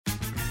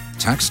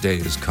Tax day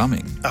is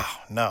coming. Oh,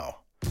 no.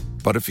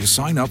 But if you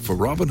sign up for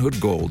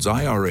Robinhood Gold's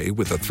IRA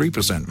with a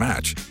 3%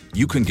 match,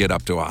 you can get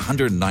up to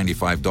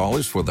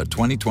 $195 for the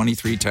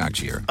 2023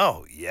 tax year.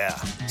 Oh, yeah.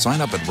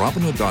 Sign up at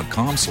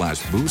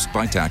Robinhood.com/boost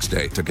by tax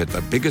day to get the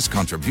biggest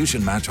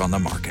contribution match on the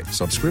market.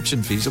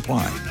 Subscription fees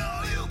apply.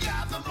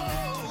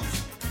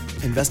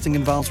 Investing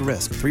involves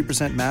risk.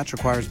 3% match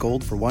requires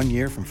gold for 1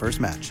 year from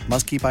first match.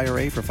 Must keep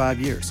IRA for 5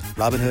 years.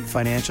 Robinhood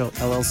Financial,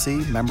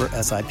 LLC, member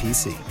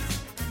SIPC.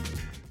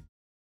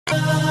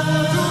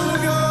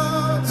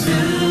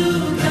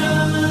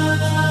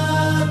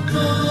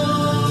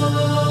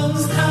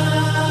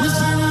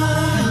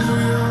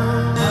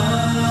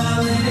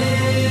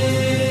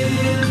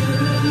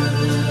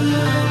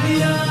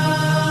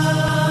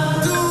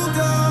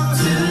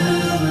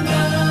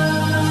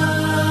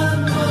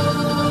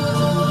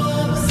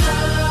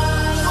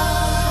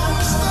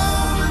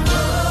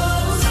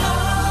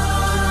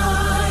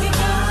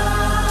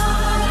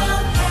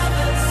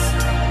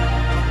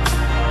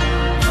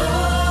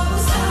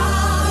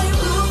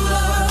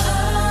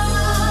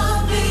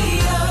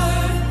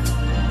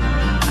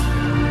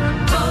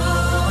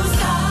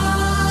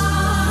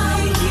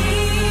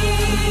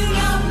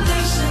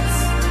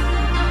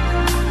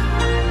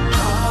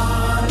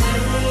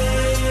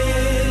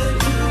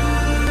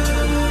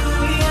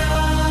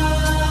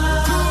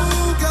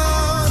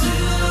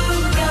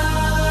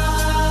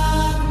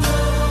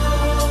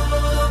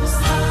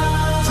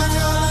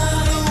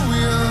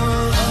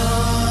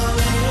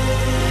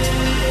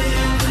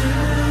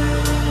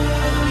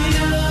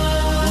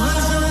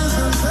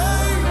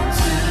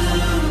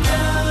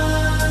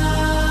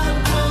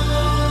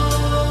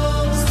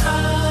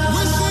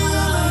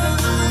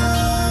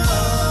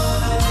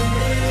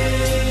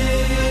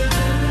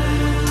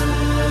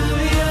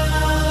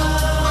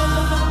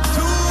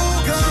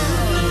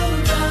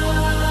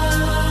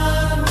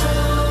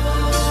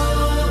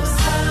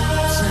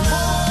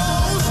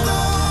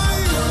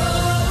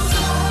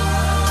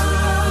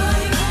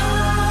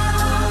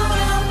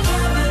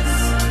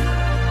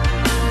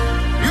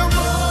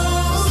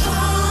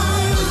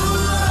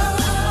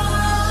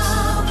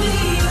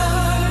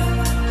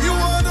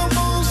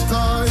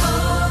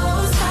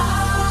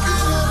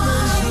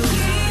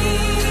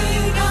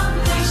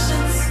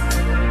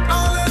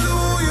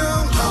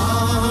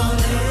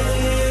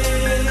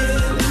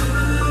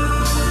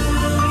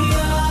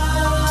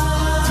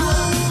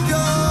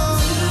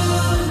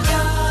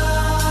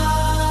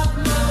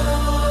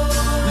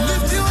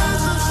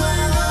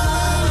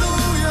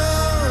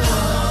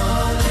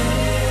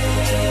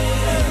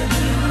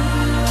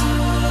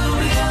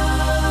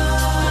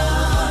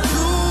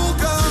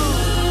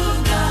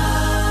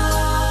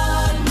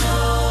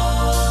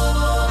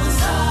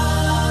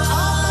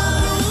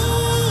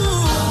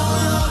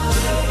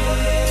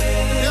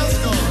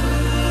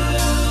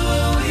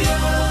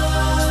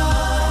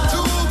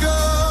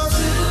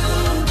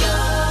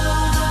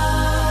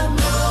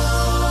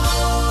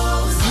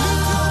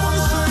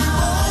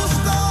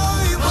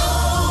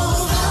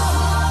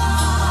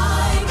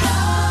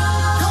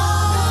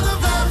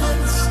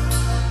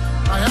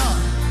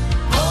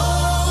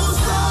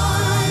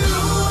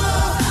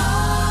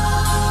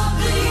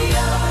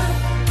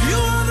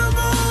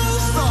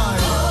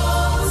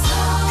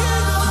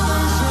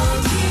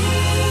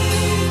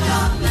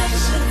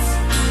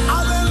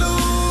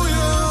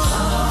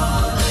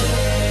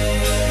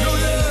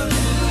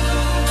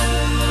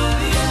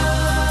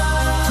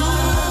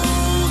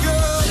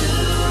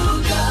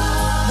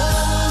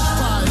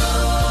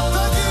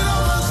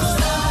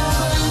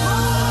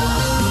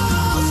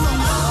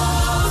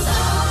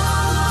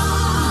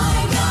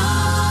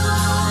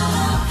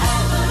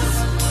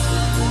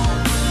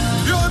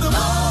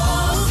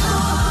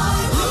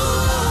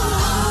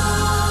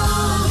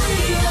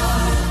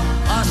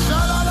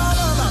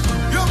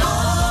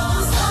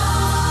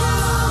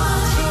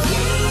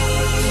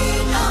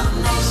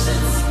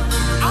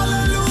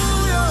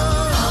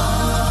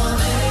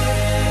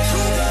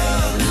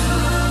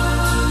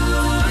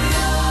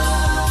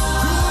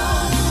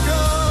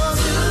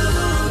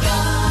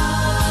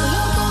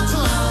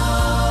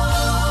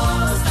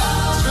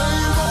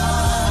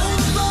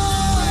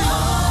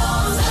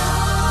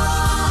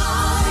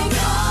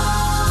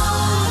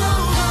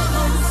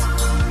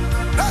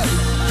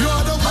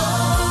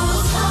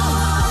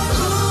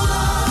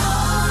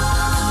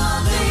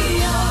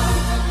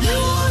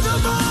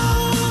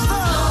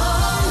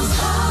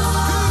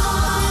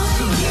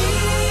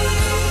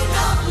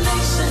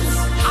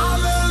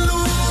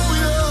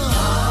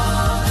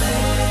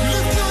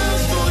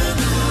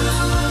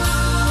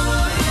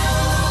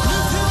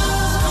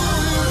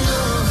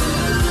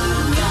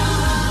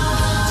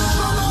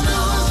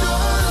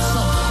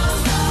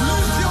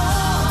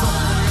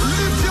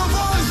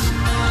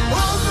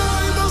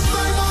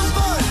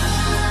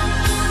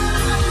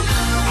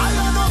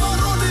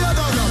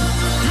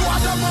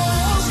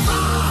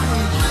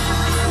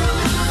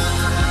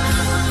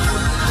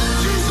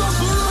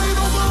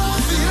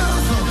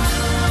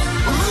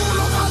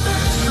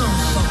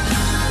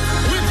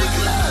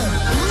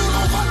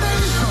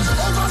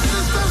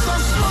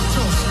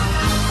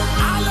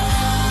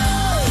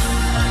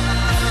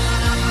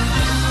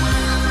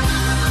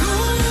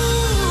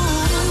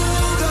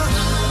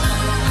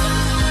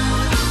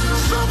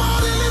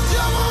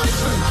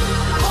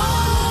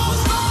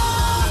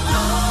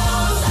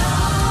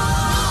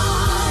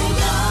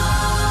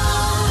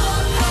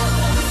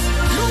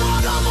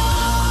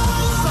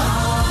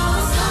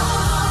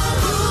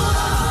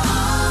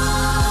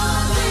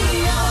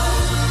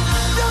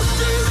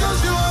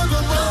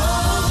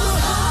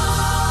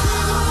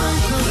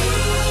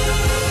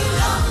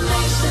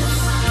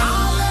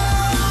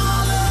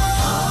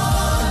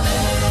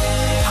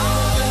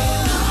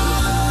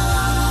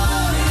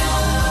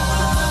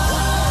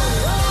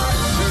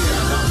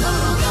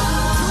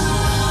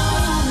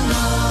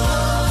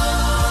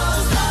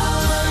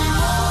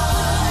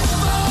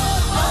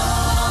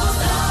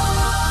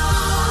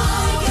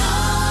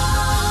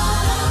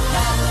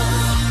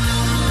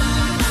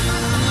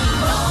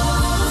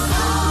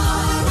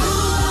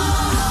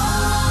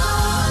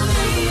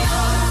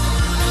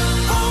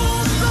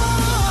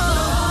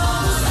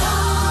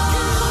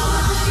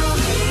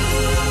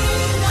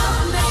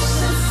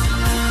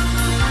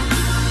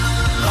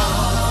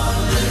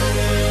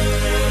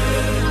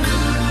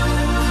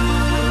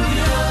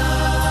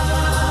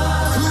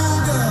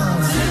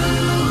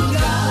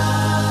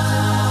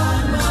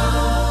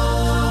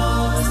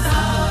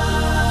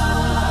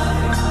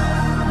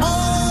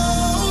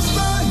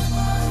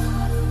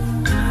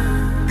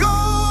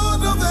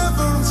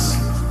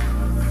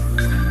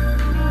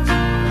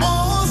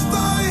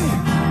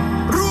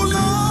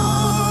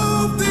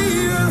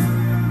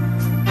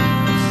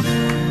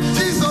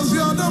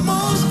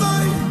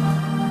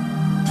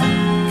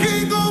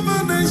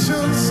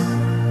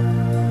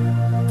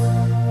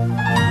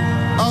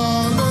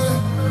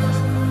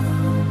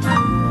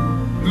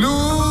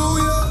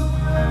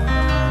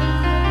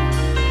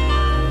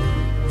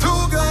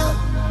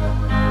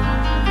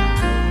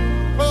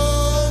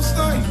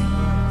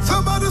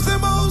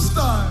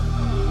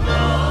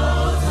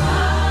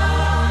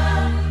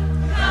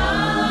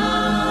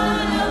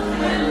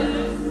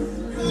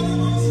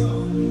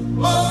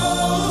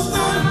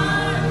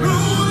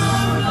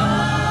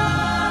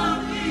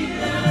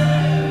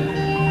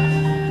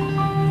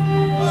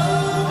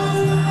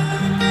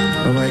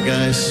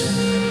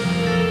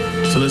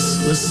 So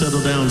let's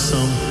settle down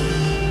some.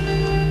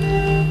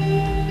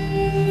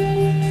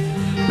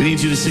 We need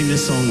you to sing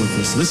this song with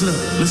us. Listen up,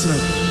 listen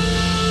up.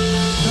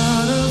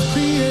 God of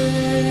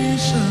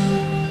creation,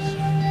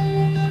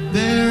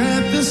 there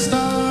at the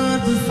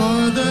start,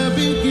 before the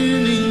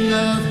beginning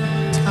of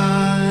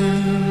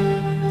time.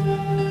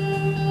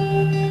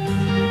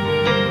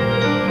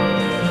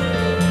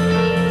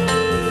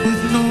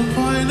 With no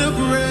point of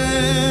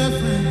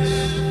reference,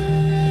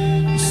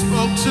 you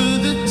spoke to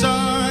the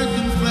dark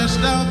and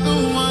fleshed out the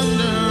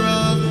wonder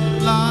of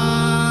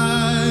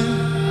life.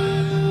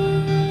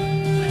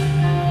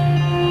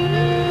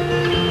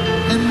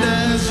 And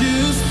as you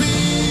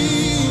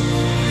speak,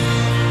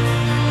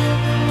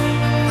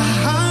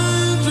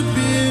 100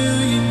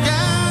 billion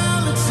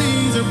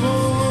galaxies are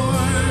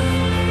born.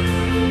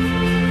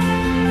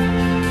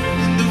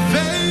 And the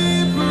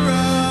vapor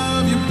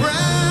of your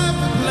breath,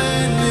 the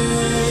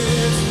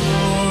planets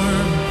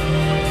form.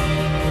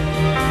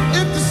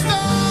 If the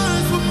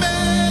stars were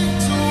made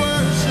to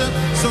worship,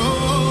 so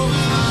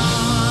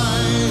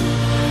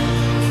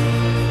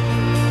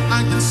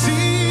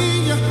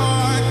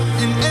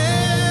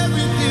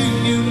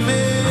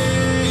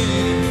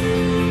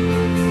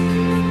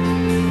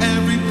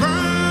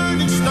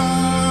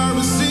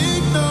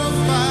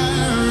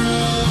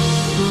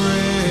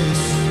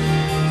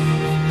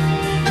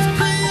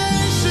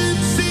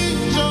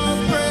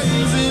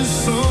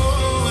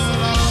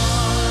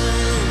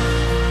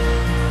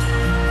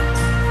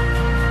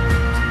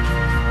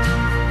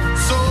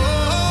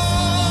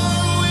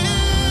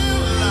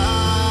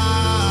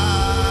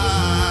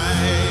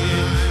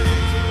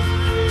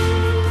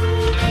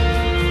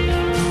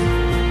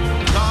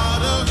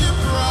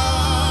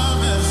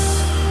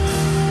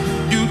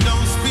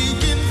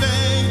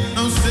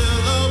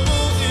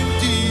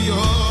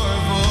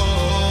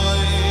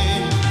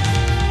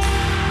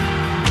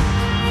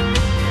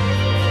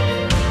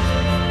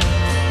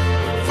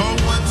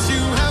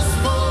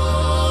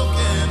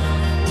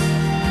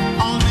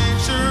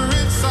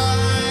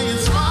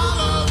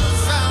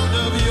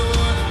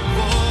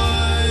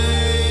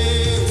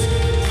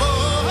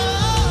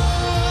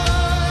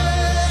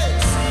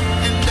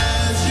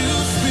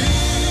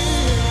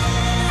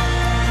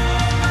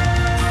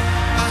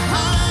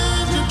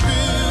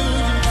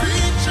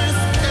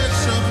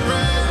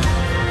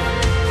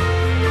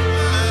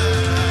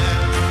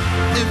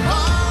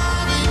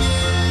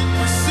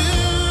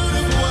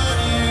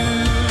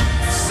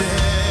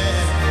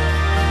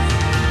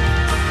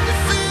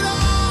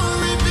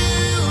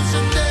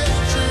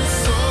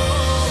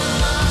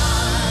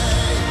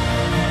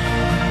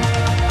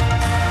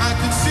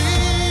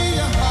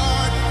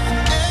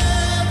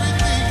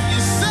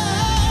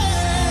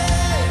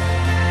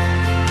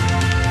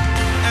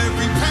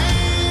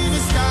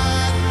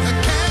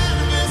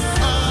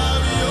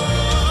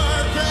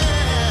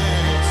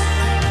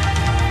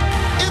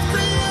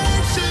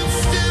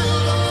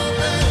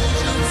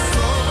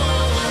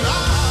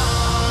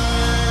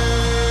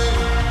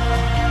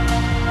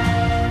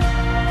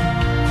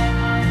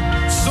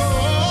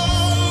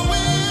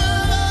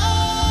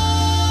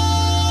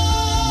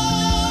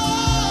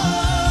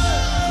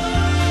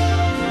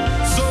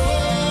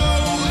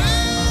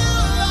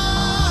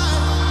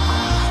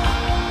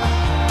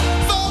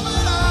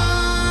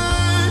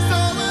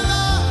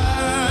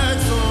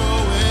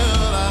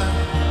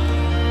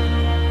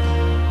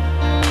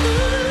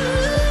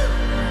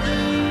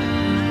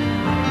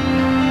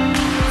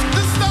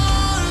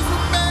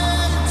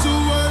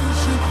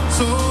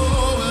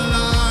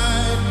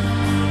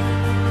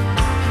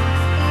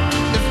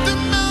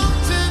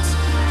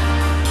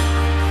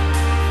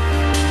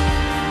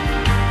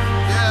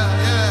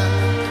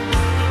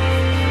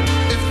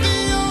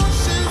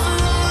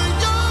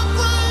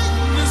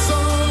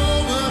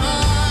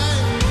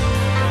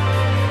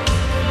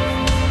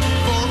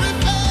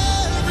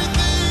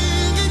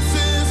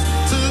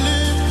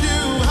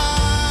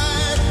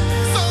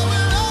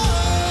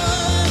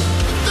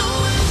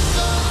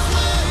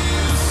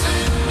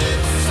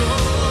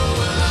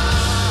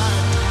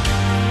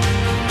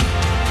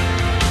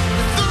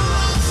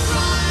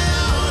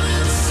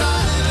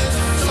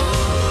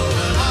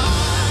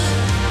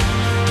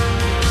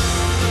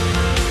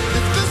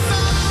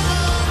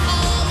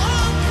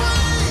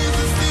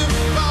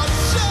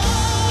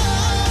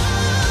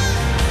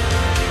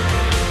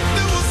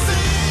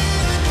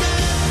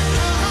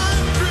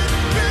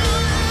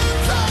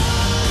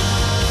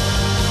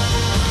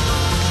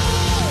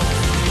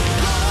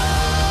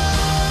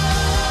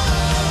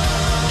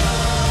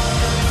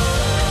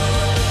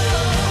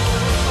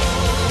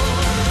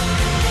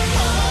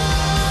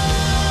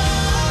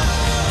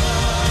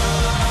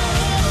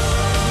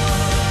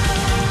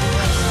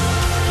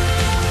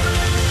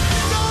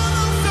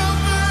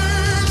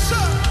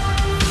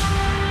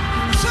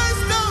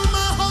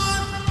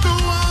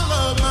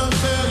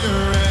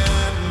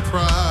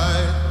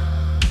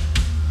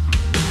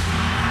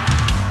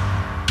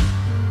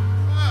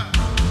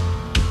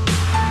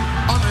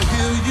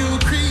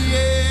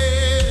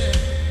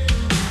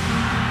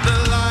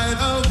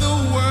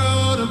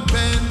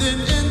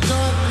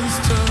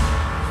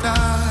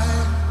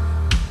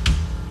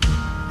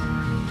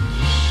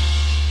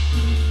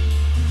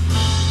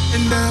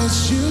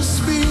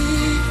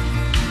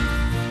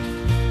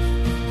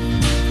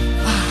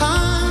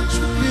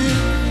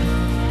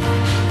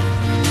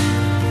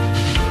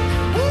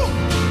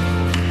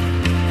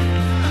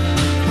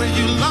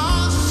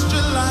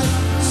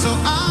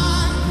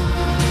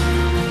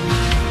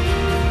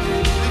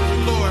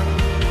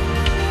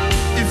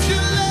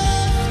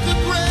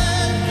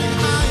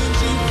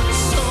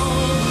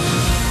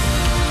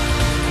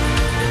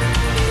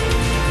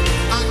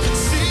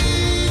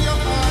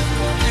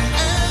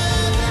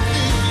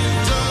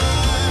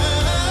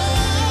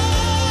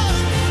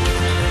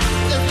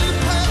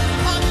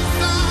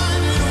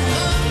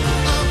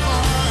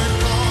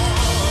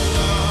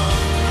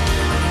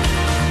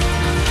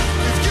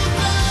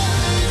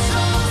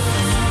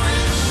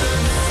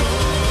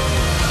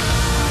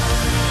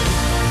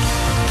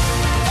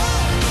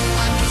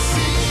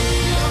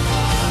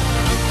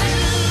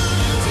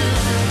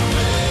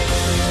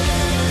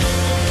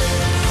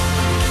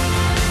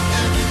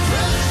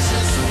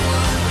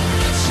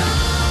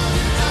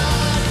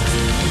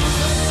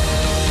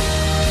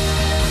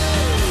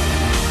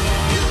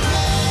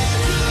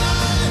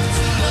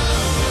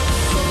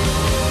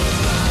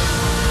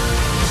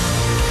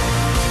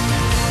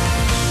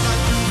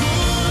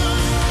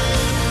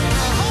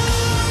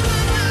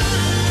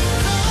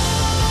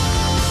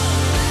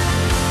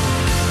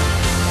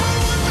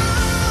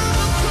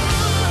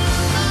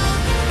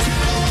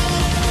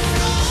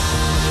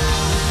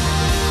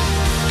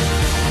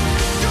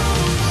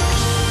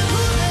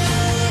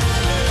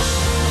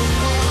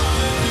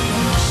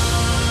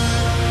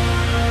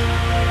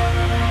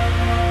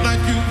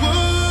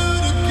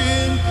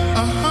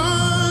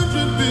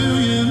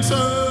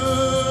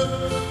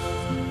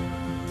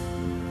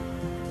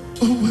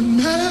but what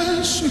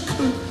measure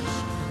could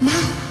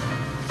mount?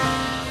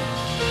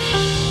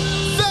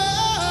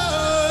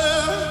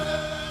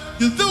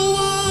 You're the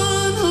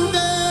one who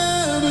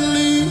never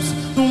leaves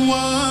the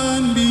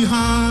one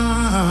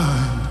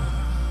behind,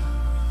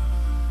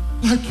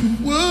 like you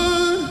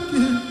would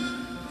again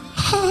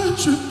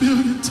 100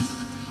 billion times.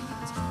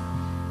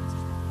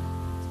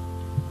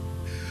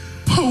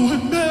 But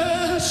what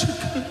measure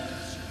could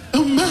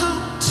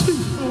amount to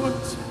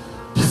yours?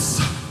 Yes,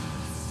 sir.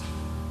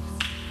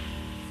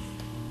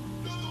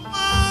 You're the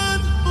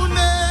one who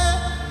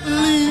never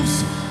leaves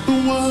the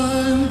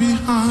one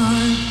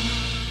behind.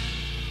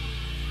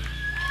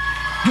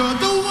 You're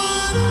the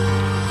one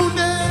who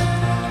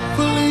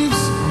never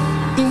leaves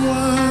the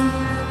one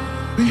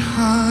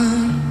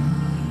behind.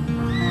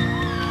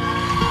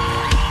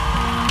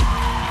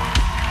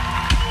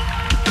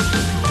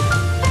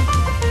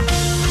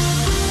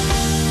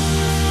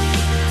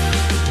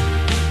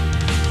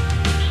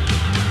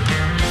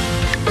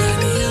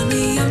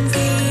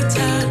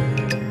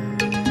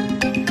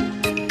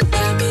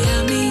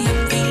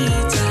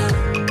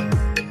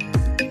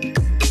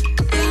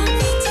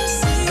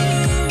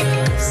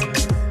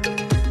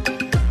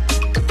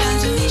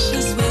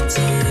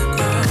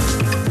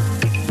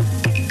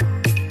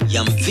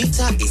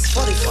 Vita is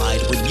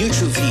fortified with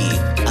Nutri-V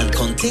and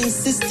contains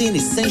 16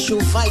 essential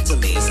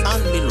vitamins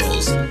and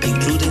minerals,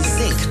 including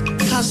zinc,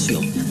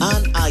 calcium,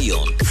 and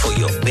iron for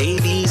your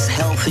baby's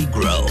healthy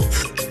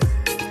growth.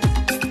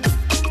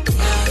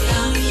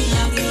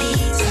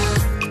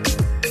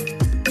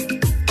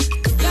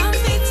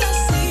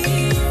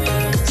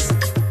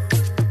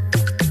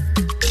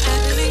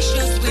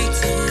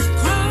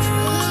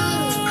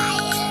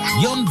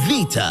 Yum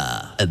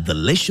Vita, a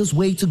delicious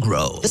way to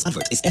grow. This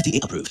advert is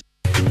FDA approved.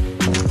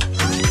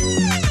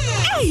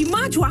 Hey,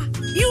 Majwa,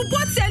 you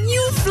bought a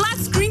new flat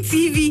screen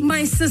TV.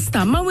 My sister,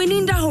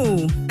 Maweninda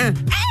Ho.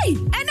 Hey,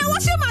 and a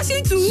washing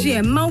machine too.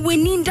 Yeah,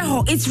 Maweninda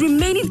Ho. It's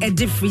remaining a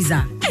deep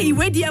freezer. Hey,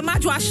 where dear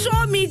Majwa,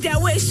 show me the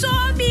way.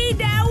 Show me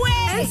the way.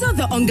 Enter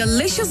the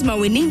Ungalicious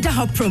Maweninda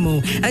Ho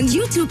promo, and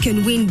you too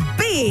can win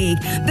big.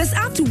 There's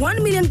up to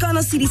 1 million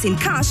Ghana cedis in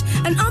cash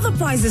and other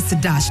prizes to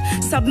dash.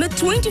 Submit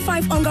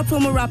 25 Unga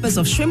promo wrappers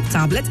of shrimp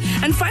tablets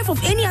and 5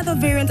 of any other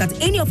variant at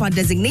any of our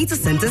designated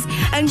centers,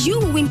 and you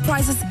will win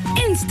prizes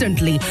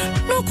instantly.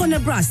 No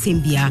Conebra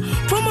Simbia.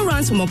 Promo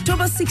runs from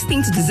October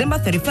 16 to December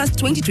 31st,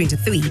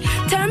 2023.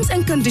 Terms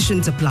and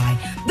conditions apply.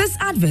 This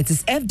advert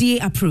is FDA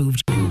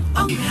approved.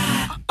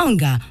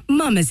 Unga,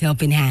 Mama's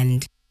helping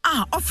hand.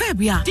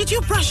 Ophebia, did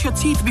you brush your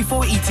teeth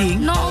before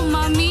eating? No,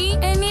 Mommy.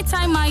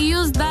 Anytime I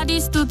use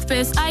Daddy's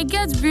toothpaste, I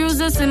get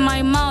bruises in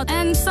my mouth,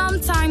 and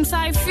sometimes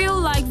I feel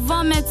like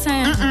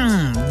vomiting.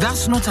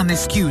 That's not an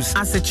excuse.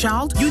 As a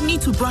child, you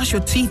need to brush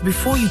your teeth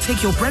before you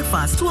take your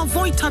breakfast to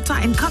avoid tartar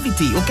and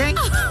cavity, okay?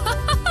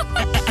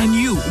 And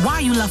you, why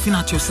are you laughing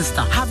at your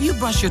sister? Have you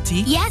brushed your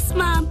teeth? Yes,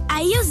 Mom. I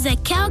used the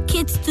Kel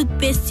Kids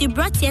toothpaste you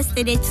brought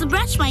yesterday to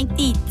brush my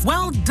teeth.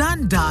 Well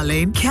done,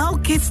 darling. Kel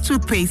Kids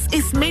toothpaste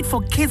is made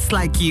for kids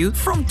like you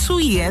from 2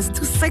 years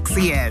to 6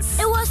 years.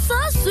 It was so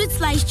sweet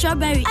like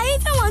strawberry. I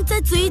even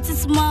wanted to eat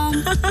it,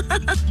 Mom.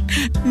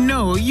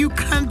 No, you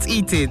can't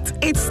eat it.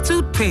 It's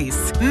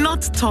toothpaste,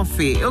 not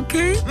toffee,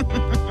 okay?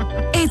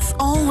 It's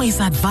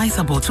always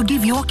advisable to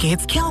give your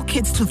kids Kel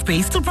Kids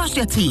toothpaste to brush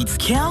their teeth.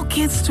 Kel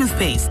Kids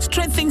toothpaste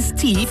strengthens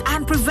teeth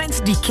and prevents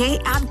decay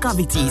and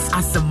cavities.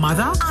 As a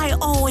mother, I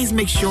always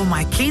make sure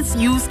my kids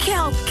use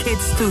Kel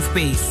Kids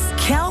toothpaste.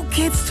 Kel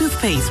Kids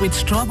toothpaste with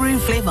strawberry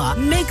flavor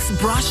makes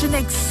brushing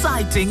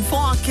exciting for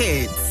our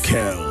kids.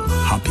 Kel,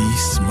 happy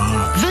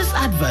smart. This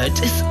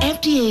advert is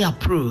FDA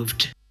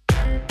approved.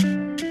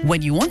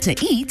 When you want to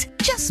eat,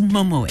 just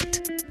Momo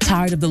it.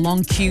 Tired of the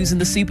long queues in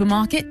the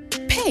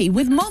supermarket? Pay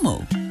with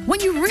Momo. When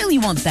you really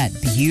want that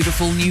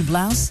beautiful new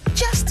blouse,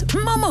 just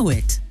Momo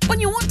it. When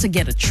you want to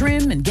get a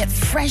trim and get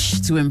fresh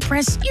to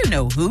impress you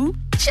know who,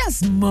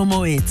 just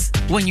Momo it.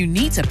 When you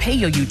need to pay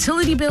your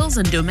utility bills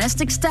and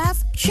domestic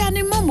staff,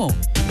 Chani Momo.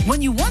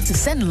 When you want to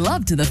send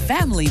love to the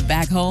family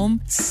back home,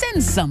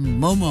 send some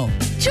Momo.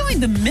 Join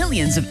the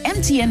millions of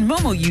MTN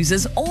Momo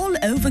users all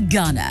over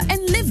Ghana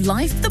and live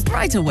life the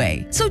brighter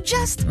way. So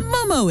just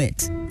Momo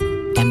it.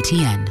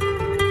 MTN.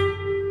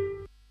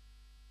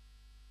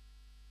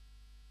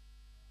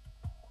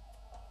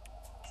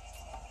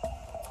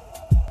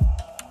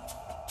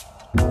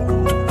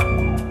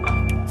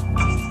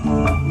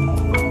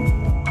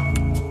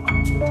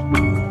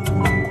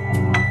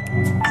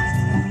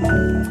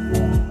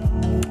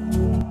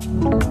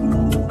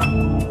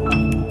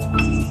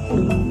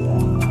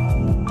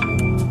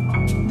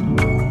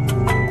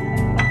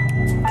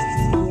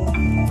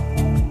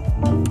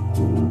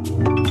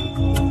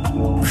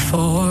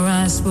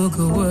 Spoke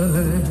a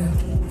word,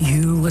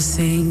 you were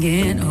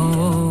singing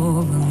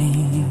over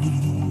me.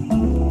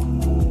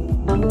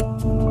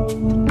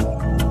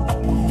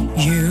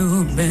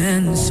 You've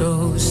been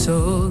so,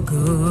 so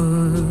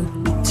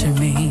good to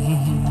me.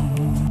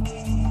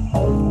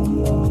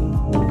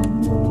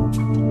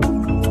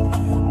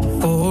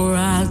 Before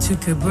I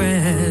took a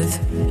breath,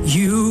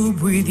 you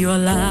breathed your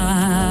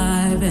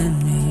life in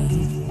me.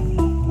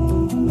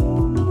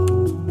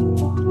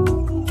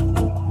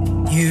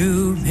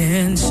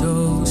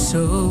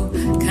 so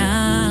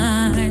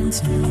kind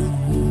to me.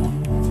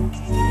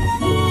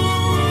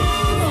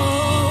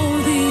 Oh,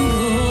 the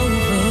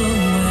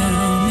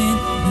overwhelming,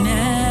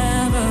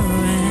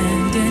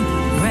 never-ending,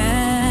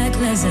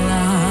 reckless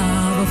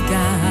love of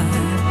God.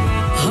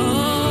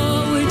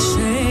 Oh, it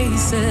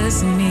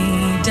chases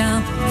me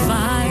down, if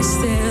I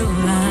still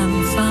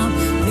am found,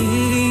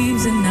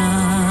 leaves a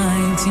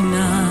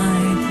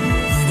 99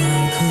 when I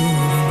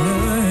couldn't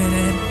earn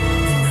it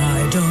and I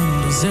don't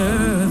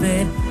deserve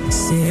it.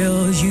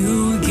 Still,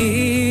 you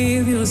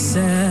give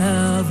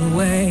yourself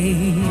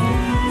away.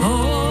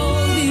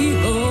 Oh, the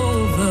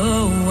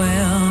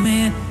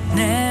overwhelming,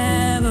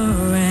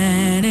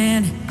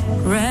 never-ending,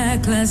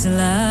 reckless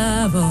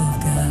love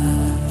of God.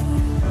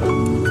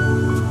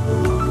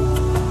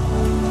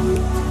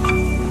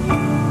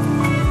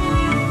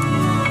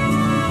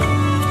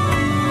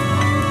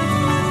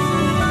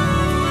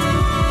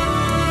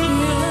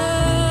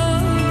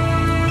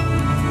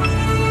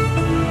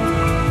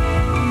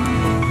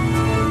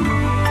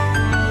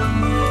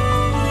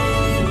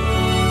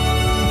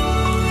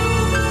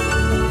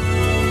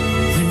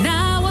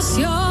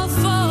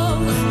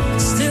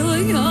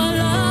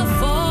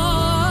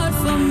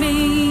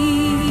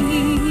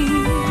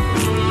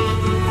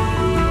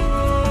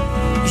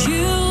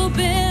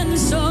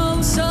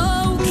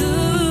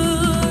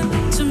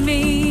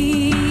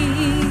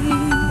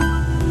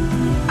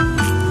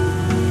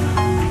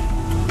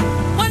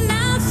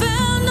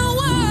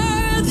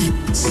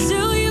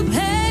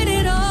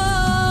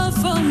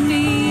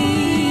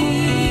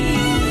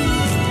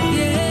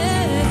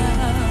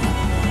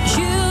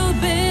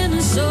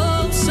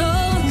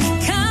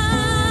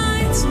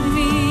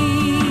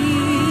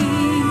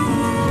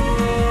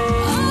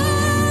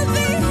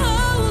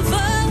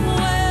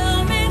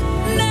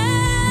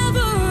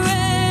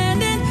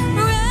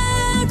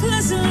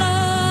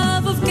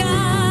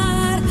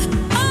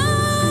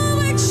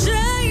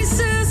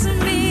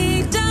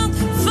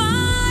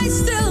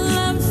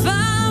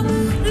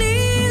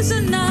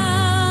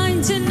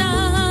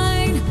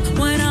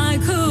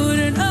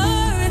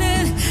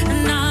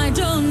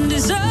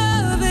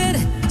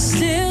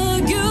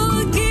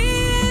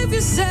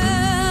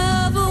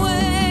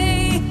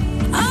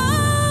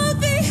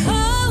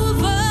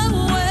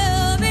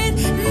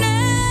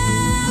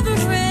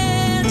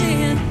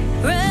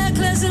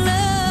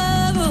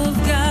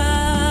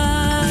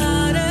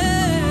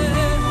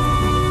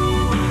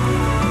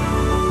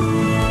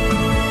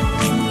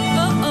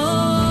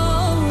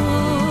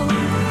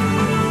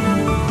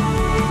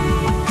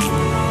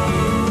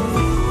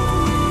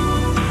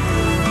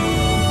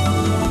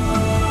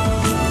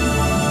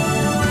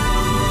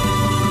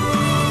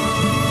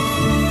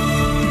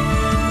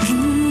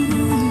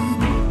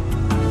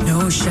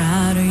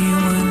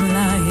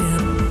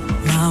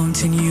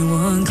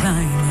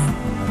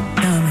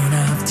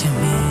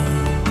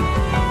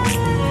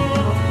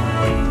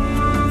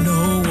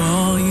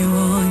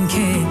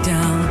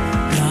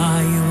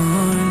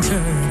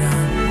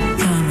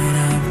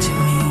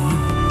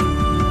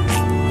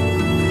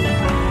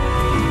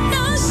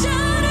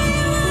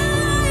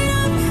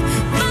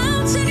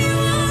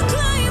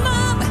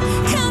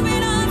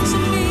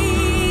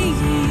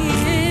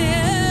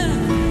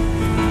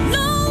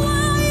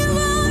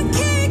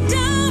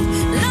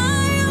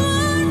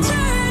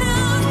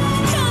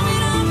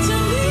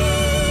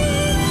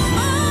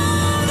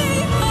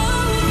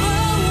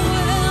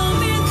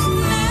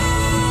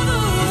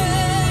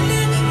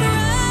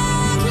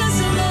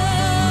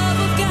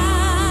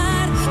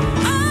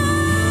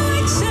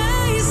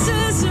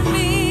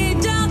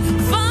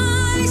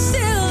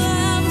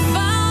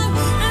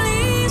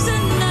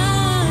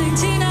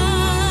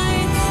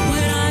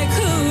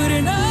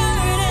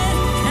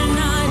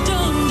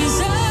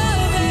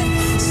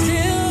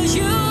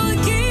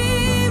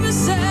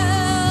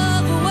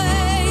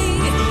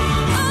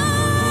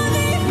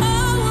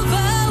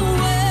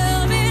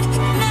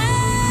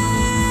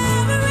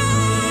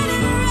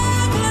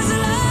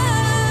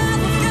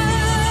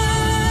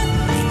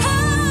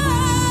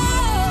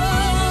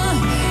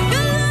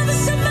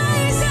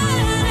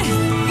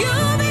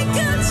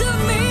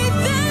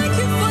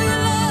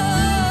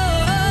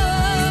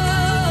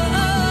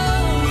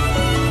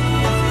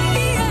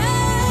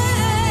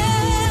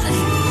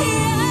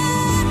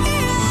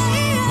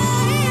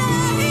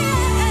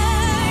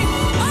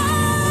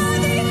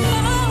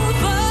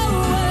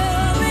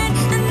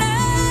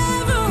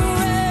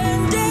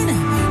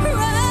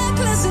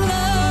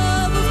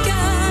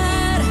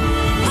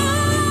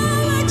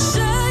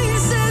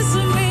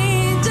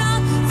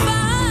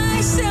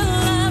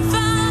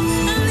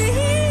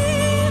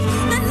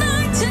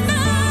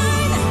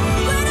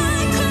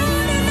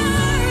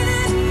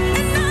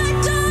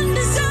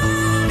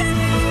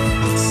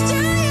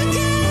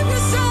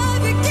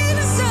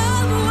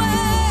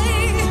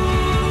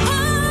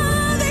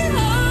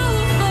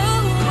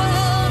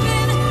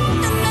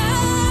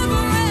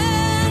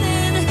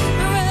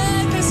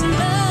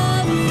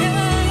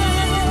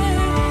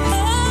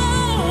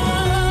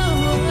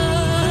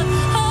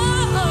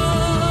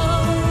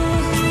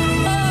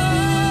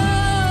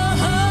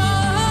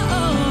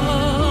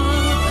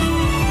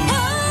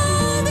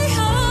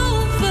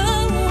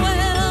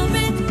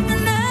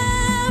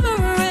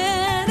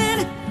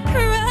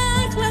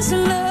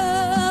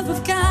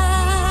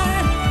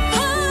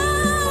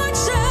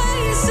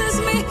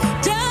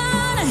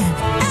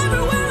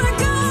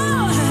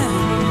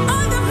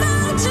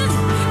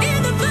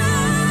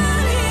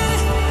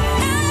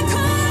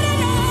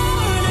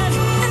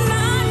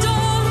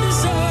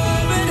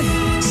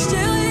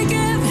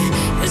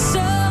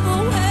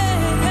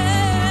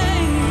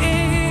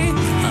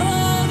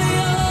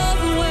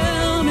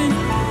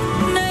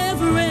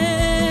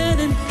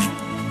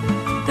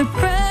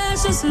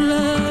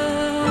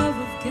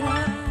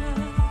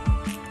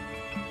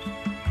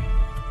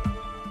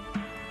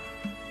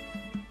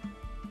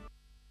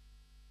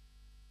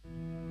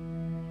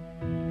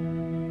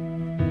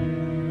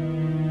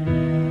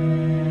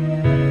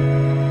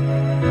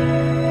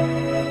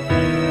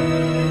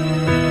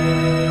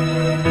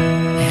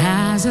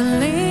 As I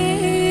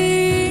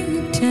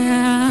lay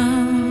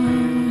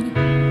down,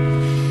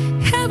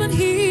 heaven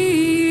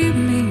hear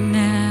me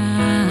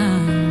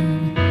now.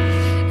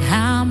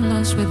 I'm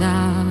lost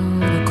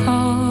without a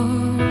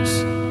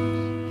cause.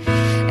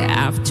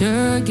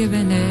 After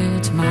giving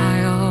it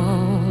my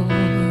all,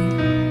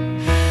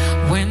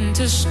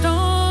 winter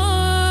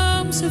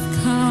storms have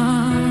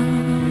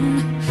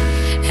come,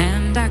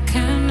 and I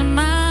can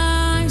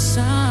my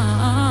son.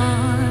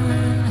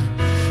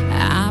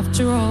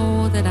 After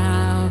all that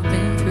I've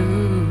been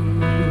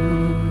through,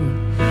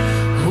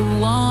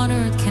 who on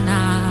earth can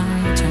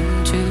I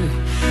turn to?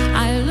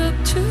 I look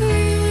to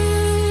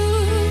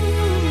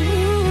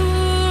you.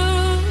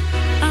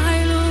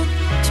 I look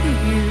to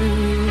you.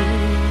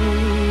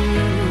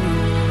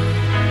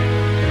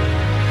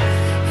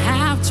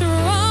 After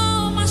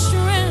all my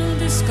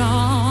strength is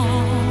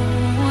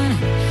gone,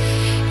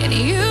 in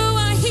you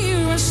I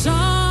hear a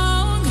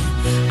song.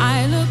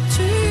 I look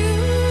to you.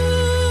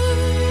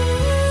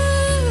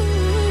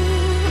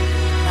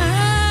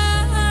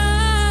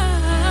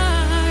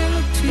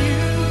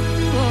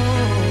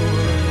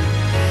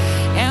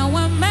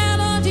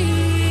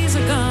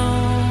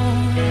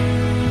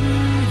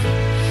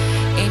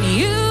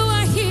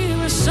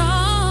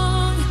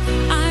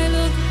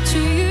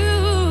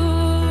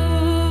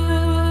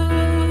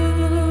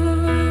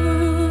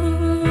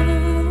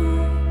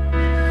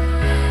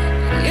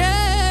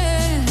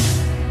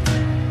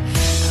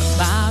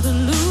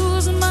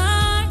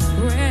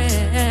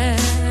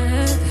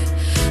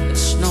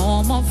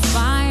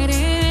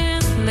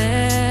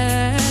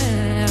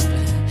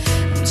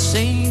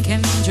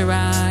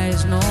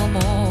 Rise no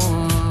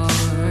more,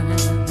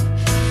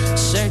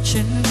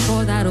 searching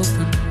for that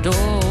open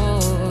door.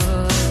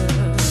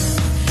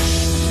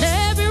 And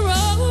every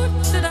road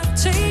that I've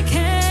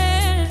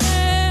taken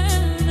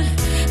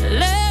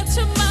led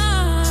to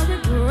my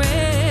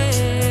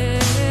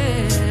regret,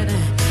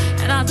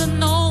 and I don't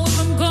know if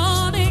I'm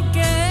gonna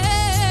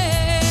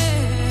get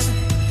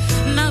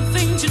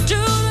nothing to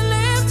do to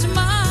lift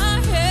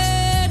my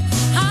head.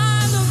 I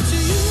look to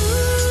you.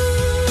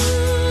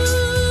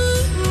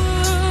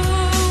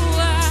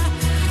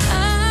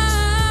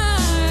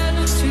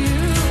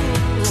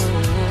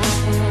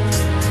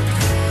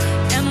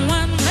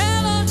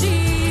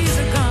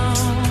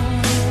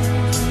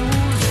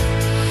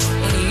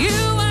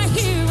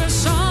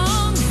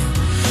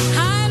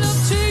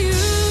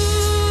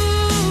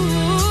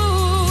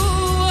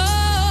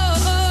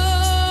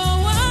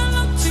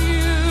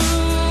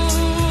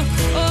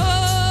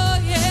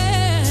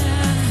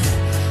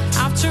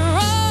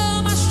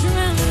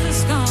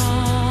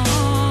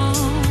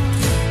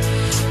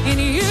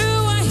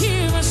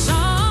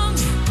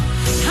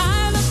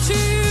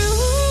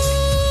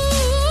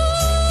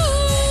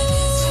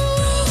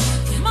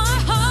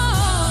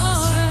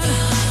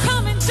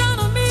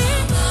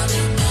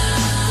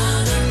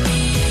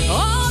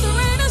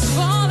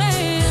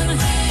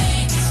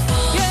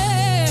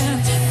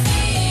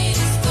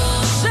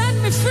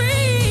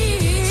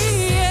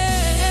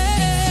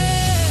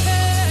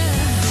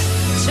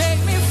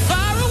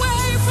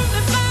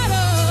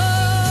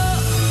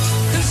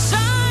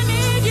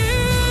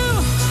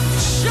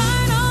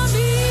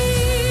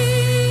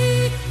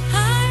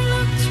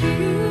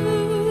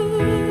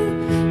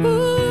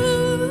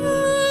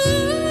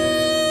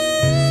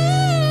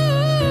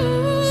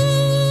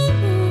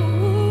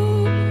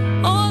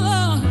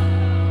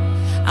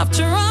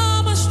 After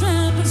all my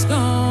strength is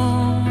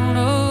gone,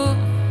 oh,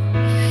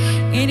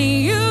 in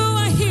you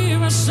I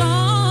hear a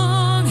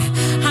song.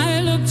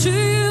 I look to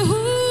you.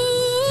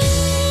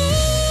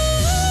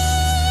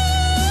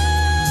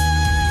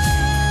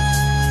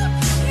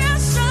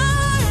 Yes, I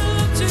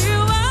look to you.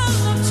 I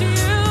look to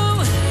you.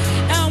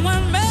 And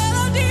when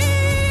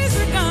melodies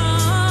are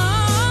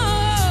gone,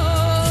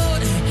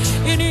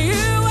 in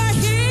you I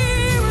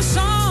hear a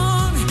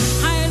song.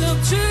 I look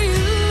to you.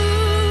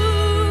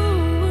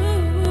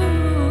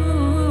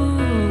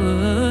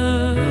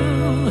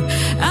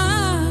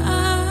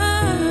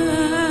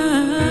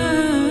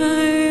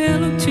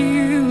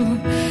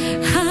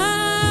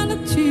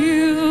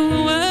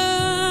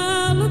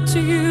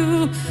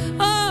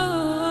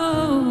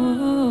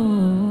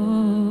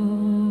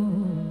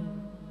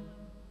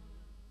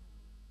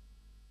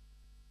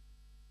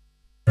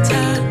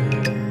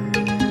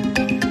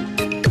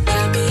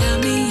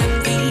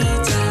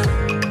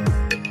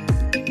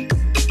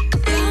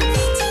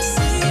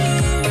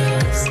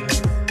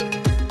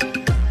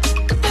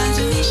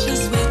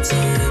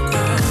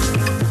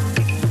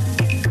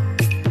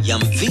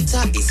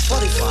 Vita is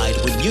fortified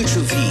with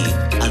Nutri-V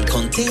and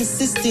contains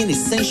 16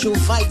 essential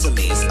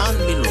vitamins and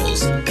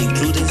minerals,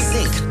 including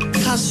zinc,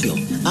 calcium,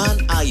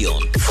 and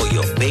iron for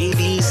your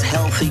baby's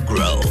healthy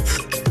growth.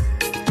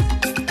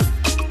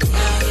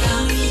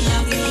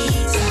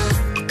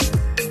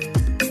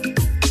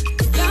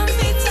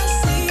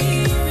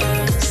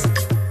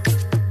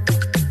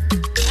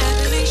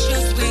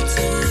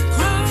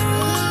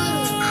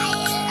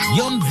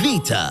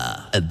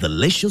 Vita, a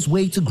delicious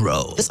way to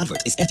grow. This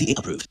advert is FDA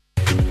approved.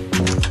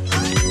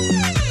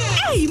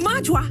 Hey,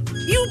 Majwa,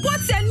 you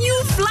bought a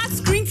new flat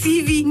screen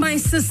TV. My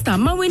sister,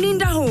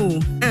 Maweninda Ho.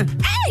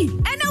 Hey,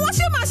 and a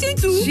washing machine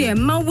too. Yeah,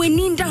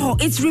 Maweninda Ho.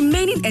 It's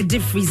remaining a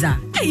deep freezer.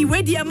 Hey,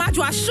 where dear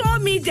Majwa, show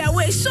me the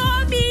way.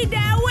 Show me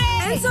the way.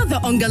 Enter the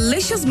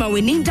Ungalicious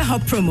Maweninda Ho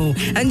promo,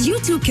 and you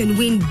too can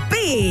win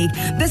big.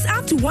 There's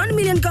up to 1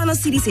 million Ghana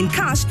cedis in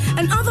cash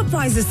and other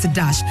prizes to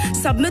dash.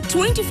 Submit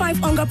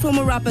 25 Unga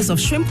promo wrappers of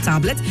shrimp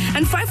tablets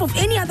and 5 of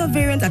any other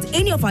variant at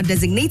any of our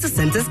designated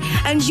centers,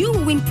 and you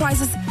will win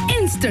prizes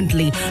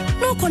instantly.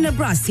 No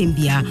Conebra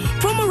Simbia.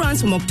 Promo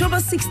runs from October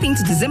 16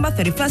 to December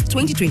 31st,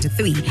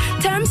 2023.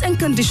 Terms and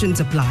conditions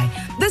apply.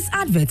 This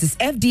advert is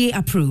FDA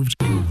approved.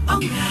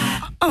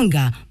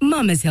 Unga,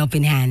 Mama's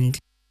helping hand.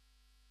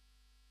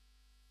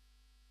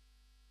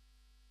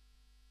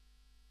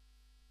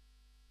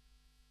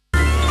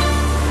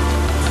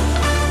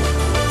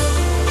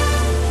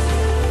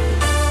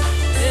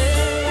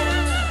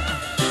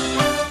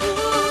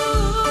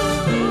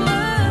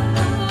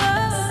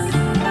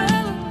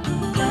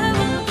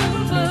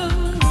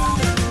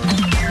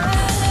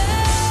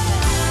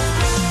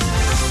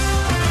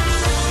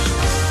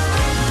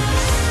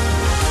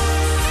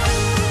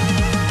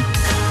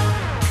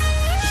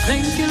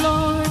 Thank you,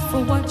 Lord,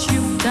 for what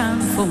you've done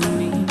for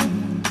me.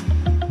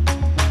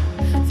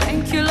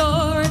 Thank you,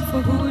 Lord,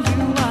 for who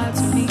you are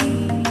to me.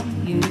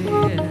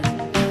 Yeah.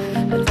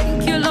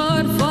 Thank you,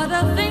 Lord, for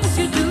the things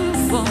you do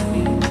for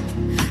me.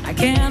 I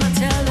cannot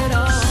tell it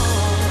all.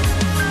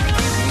 I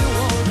give you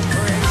all the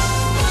praise.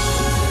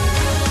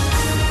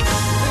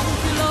 Thank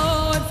you,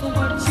 Lord, for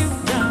what you've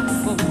done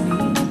for me.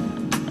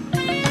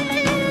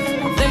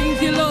 Thank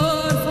you,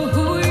 Lord, for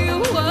who you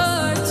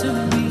are to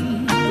me.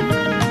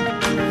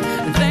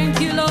 Thank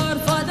you, Lord,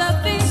 for the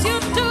things you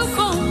do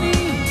for me.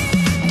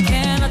 I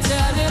cannot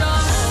tell it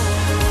all.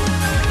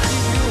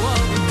 Give you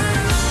all the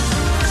praise.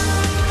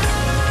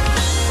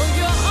 For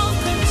your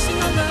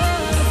unconditional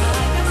love, I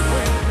am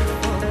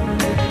grateful.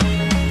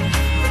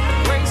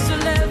 Grace to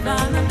live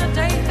another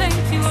day.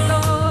 Thank you,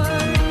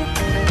 Lord.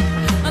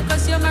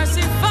 Because your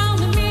mercy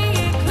found me,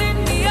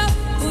 cleaned me up,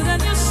 put a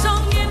new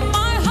song in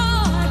my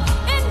heart.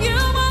 And you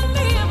will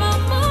live, I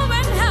move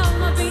and have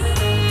my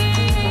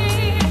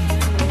being.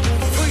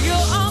 For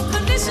your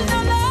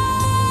unconditional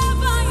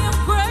love, I am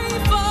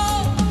grateful.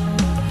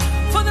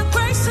 For the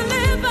grace to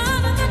live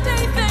another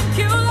day, thank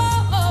you,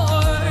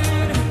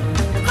 Lord.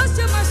 Because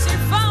your mercy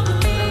found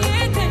me,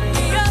 cleaned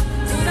me up,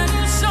 put a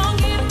new song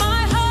in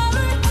my heart.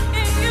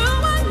 And you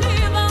will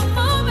live, I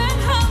move and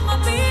have my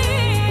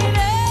being.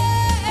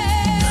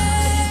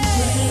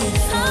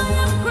 I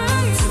am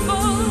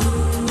grateful,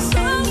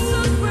 so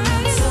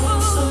grateful,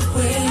 so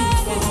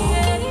grateful.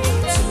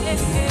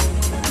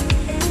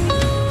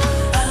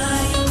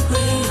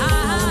 I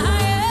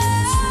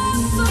am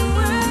so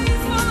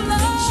grateful,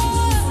 Lord,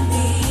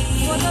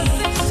 for the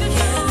things you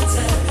do.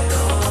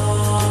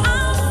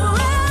 I'm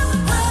forever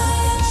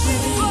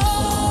grateful.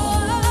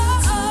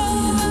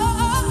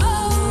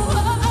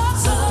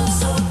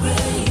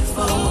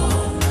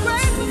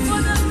 Grateful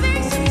for the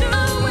things you do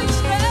each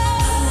day.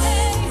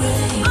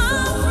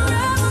 I'm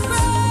forever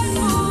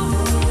grateful.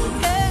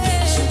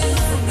 Things you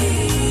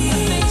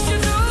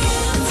do.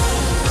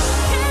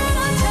 Can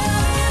I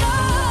tell it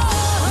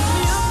all?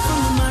 From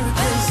the miry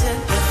clay, set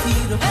my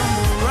feet upon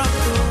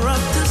the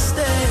rock to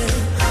stay.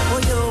 Oh,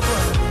 yo, bro,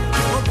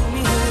 oh, put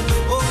me here.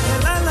 Oh,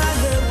 can I lie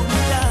here with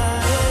me?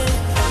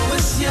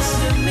 What's yes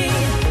to me?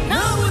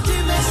 Now would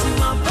you mess with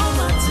my bum?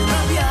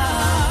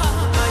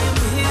 I am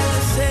here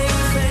to say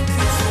thank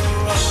you for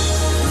all.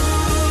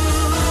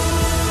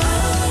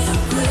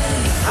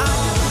 I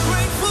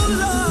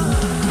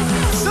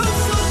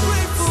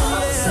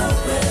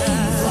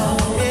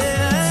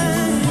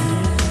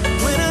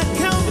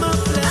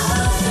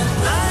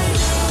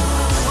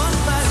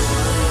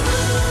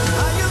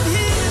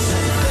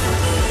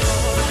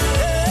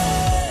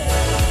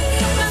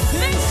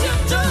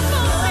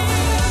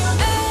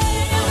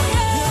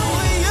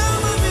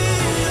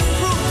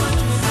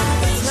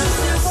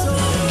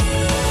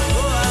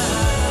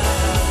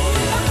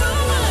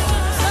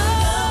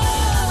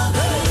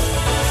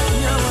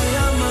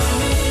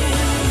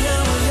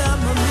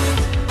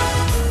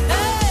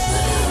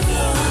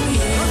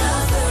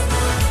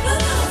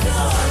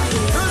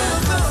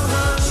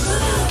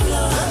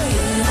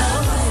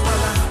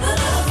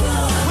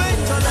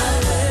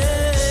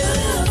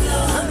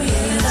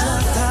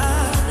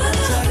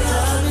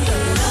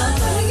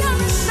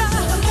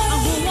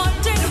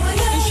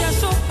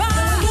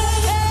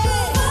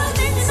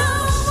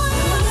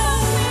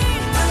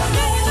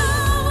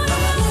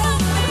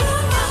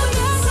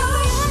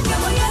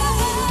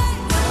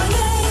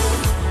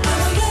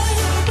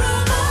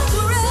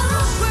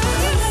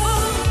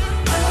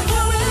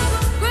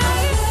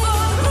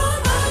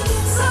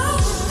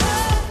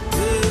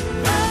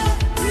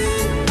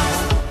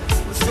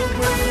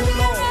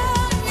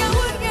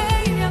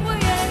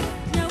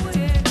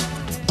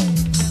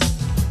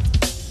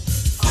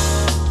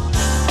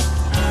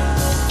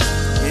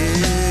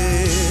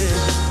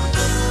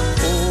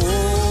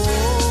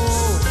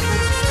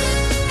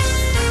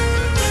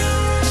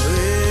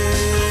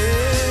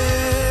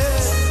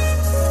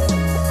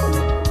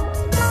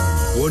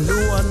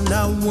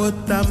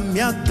wota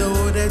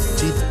miadore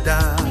tita.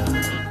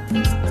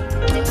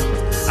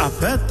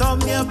 Apeto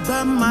mia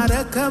ba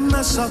mareka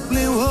me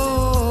sokli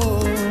ho.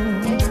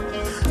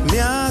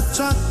 Mia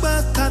chakba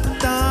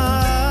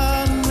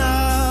katana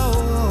o.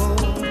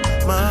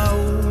 Mau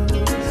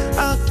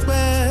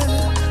akbe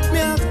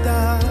mia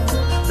ta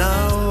na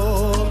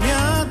o.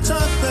 Mia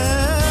chakbe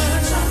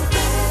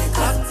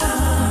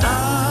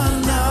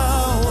katana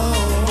o.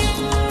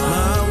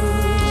 Mau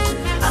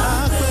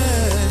akbe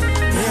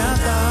mia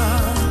ta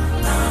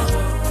na o.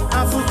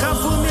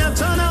 Afukafu mia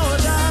tana o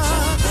da.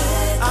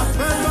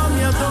 Apeto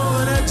mia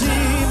dore ji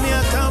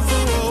mia kafu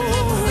o.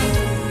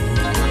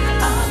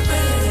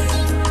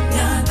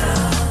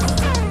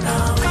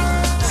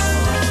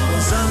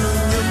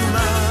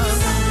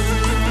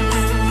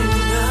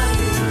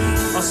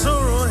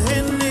 Soro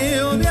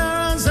hene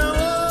obiaranza o.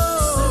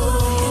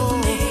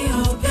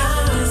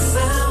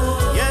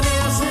 Yani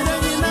asire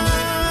nina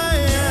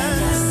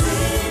yani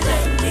asire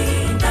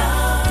nina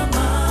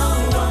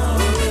mawa.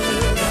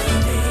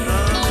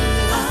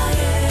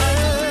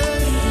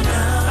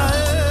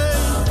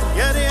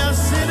 Yani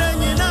asire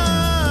nina.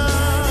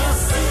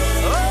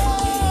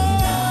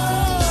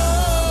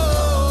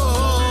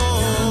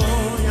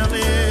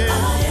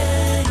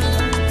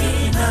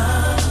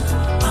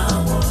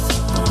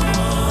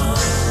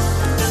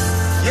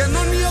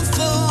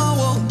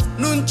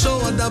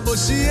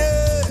 Bosie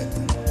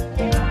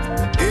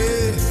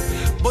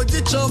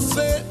body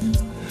chofe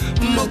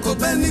moko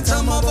benita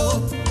mabo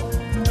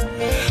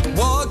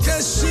woke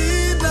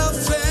shi da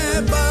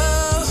fe ba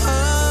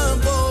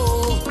bo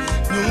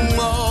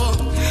numo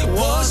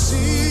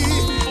wosi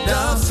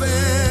da fe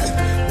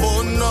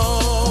bono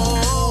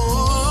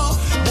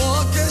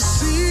woke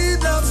shi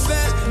da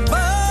fe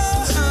ba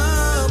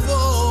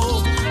bo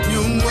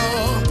numo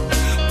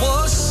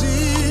wosi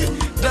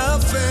da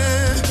fe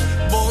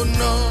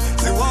bono.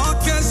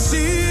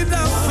 See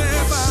the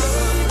favor.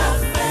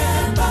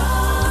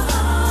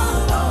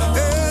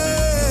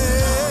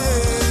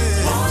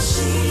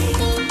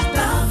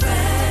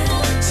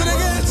 Say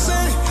again,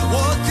 say,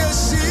 what can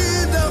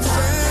see the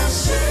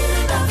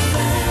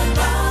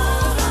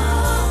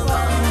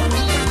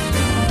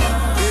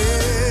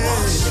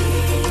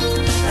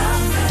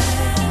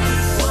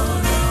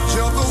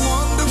You're the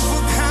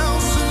wonderful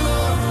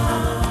counselor,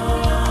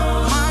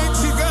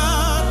 mighty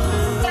God,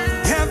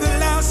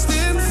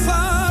 everlasting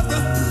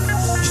Father.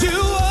 You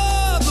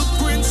are the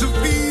Prince of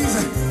Peace.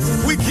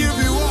 We give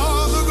you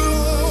all the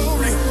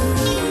glory.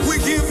 We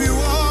give you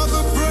all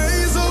the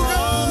praise, oh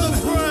God.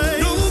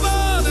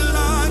 Nobody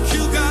like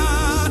you,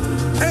 God.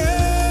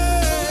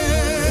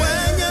 Hey.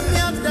 When you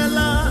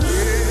miadala,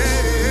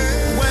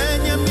 when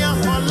you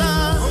miahola,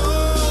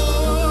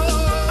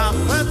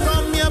 apeto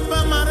miaba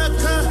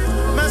maraka,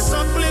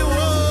 mesopli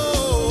wo.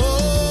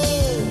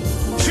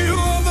 You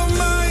are the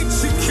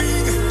mighty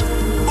King.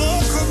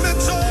 Boko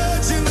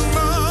metoji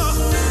numa.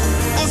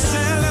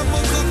 Osele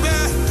mokobe,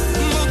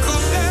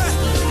 mokobe,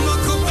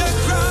 mokobe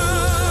kra.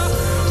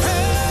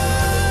 Hey.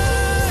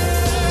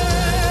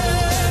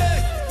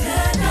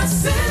 Yena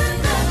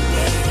senda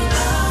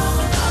nina.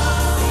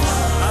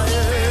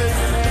 Aye,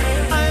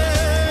 aye,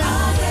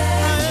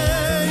 aye,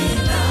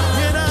 nina.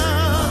 Yena,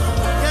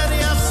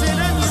 yena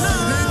senda nina.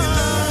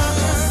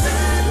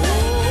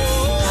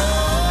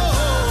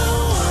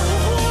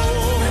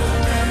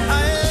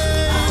 Aye,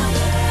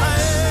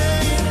 aye,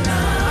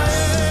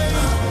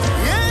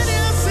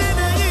 yena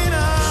senda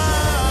nina.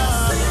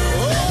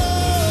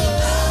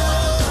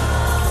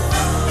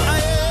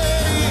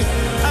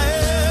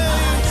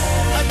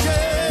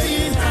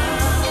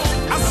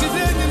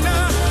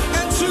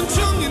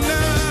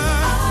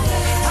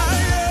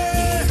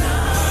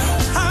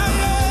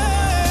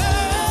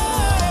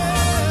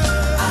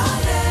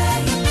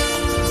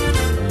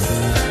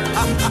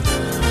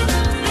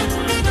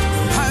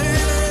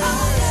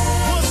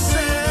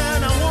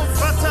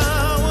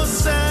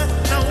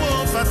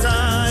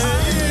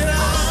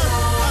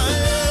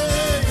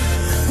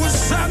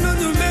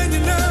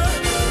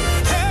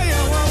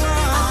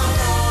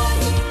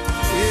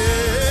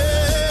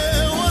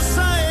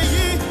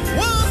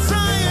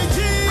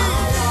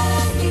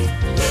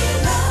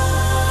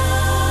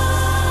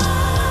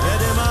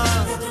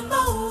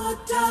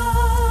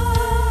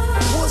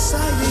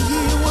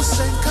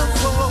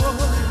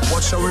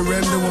 What shall we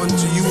render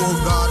unto you,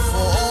 O God, for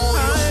all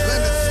your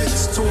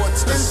benefits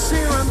towards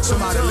us?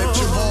 Somebody lift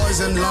your voice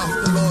and love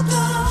the Lord.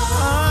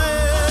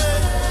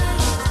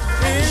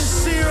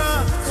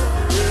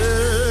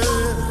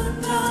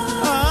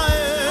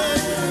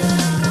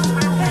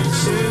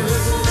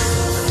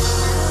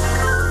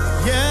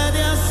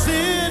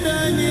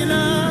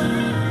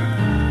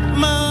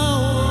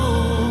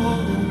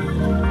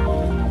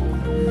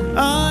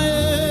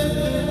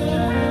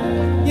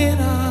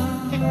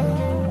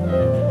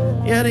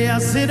 Yeah, they are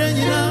sitting,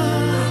 you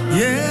know.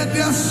 Yeah,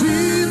 they are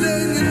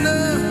sitting, you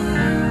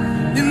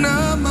know. You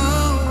know,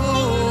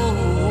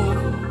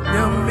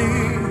 yummy.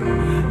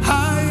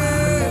 Hi,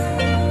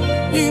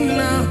 you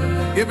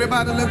know.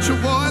 Everybody, let your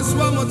voice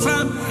one more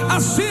time. I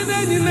see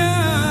that you know.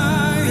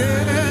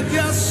 Yeah, they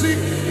are see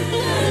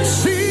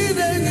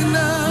that you're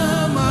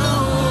not my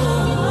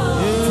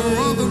own. For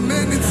all the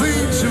many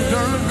things you've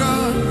done,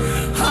 God,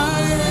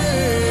 I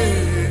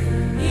am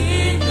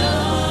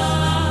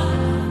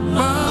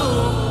my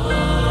own.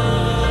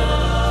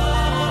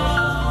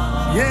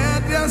 Yeah,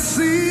 just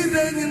see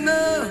that you're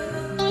not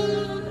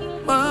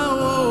my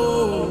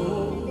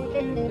own.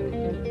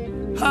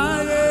 I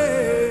am.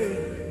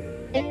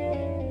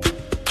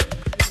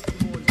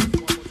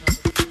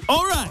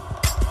 All right.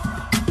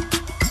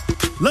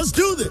 Let's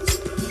do this.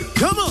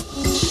 Come on.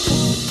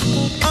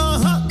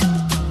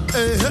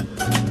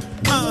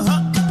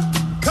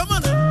 Come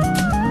on.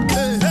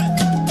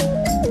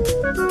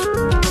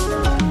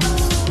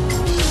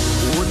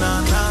 Oh, na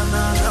na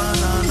na na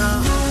na na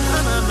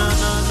na na na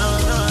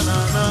na na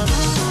na.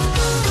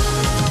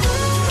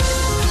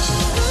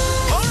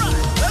 All right,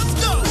 let's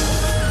go.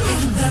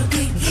 In the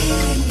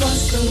beginning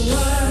was the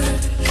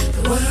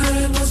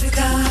Word was with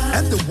God,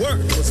 And the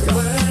word was the God.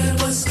 Word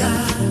was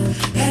God.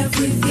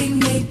 Everything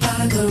made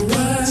by the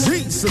Word.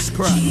 Jesus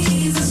Christ.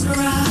 Jesus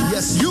Christ.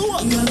 Yes, you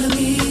are. You're the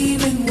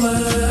living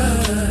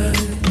Word.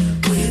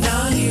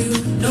 Without you,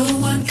 no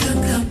one can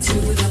come to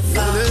the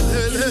Father. In the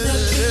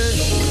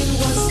beginning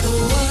was the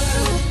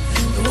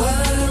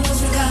Word was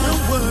with God. The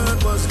word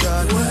was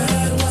God. The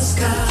Word was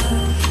God.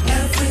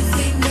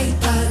 Everything made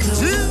by the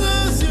Word.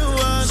 Jesus, you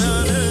are.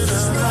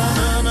 Jesus Christ.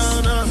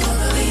 You're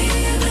the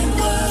living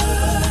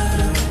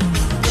Word.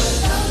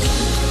 Without you,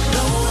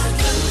 no one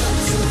can come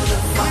to the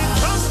Father.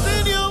 Trust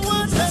in your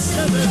word.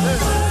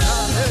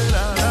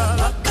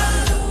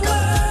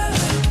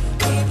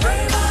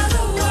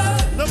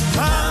 The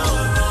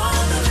power,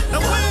 the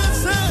way it's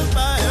said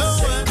by your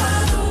word.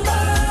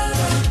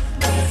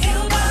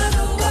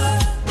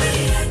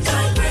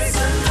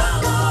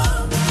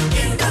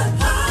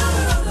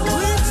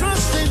 We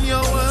trust in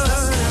your word.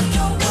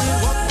 We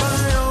walk by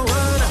your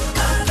word.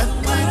 And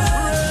we pray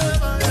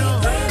by your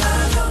word.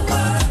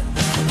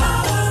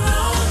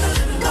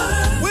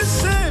 We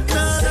save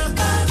nada.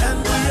 And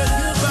we are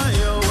here by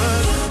your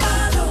word.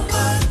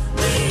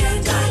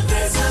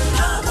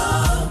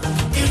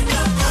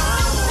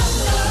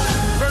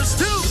 Verse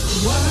 2.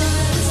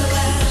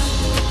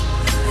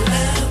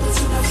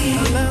 A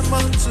lamp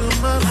unto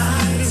my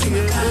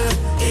feet.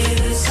 It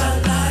is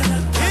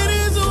alive. It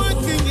is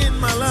working in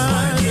my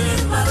life.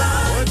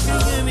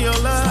 Working in your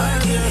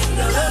life.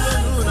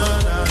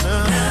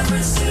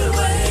 Every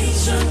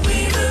situation we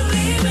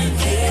believe in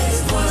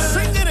His word.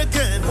 Sing it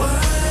again.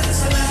 Word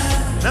is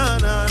alive. Na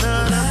na na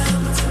na.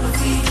 Lamp to my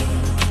feet,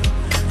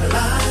 a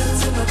light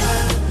to my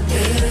path.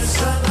 It is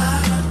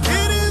alive.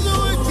 It is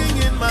working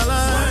in my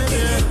life.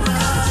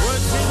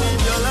 Working in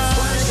your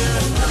life. In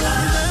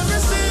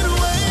every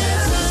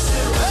situation.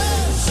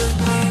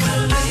 We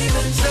believe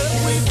in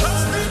We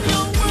trust in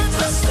your word.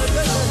 Trust in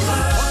your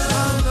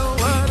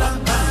word.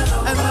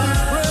 And we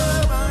pray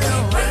by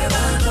your word.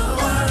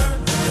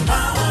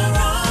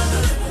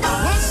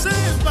 We're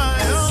saved by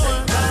your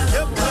word.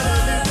 Yep,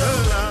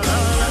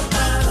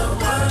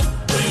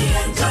 We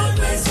enjoy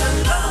grace and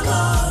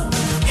love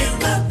in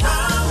the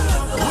power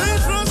of the we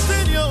trust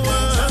in your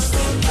word.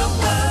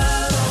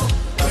 word.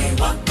 We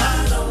walk by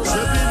the word,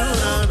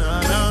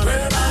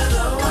 pray by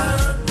the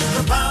word,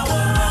 the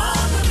power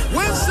of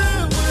We're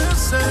saved.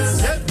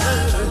 Yep. the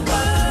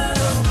word.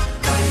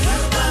 We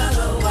live by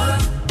the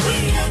word. We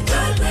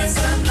enjoy grace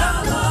and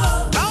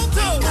love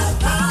Alto. in the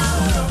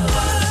power of the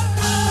word.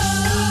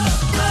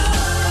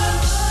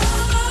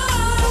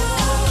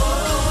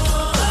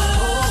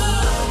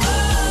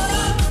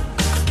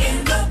 In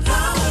the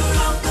power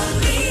of the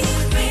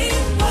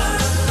living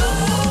word.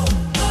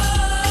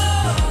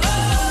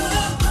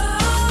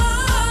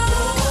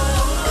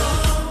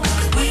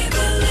 We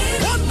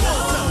believe One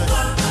more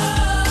time.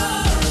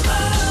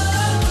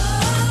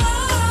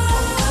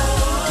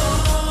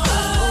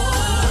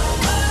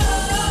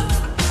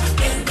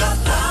 in the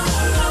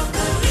power of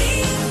the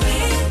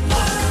living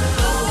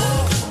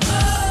word.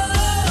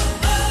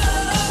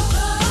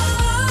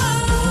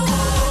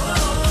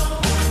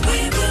 We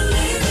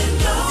believe in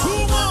your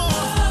Two more.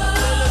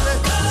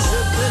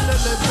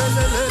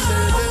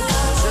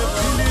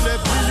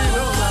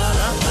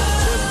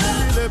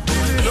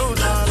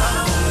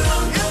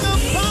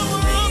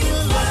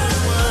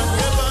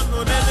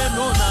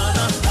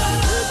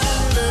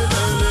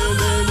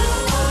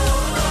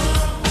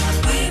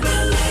 we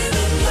believe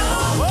in your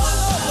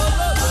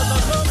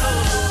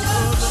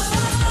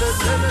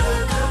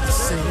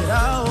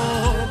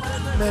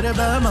Mere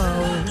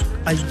bamao,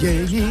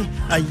 ayeyi,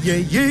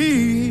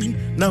 ayeyi,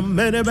 na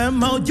mere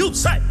bamao, you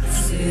say.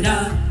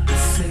 Será,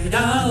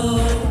 oh,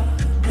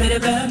 mere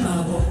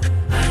bema oh,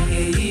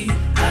 ayeyi,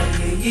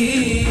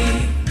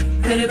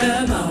 mere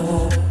bema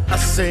oh.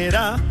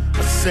 Será,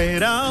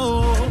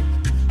 oh,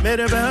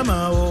 mere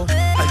bamao,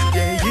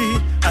 ayeyi,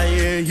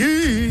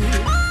 ayeyi,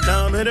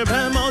 na mere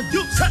bamao,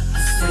 you say.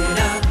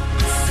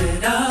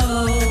 Será,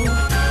 oh,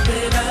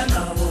 mere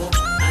bema oh,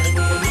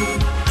 ayeyi,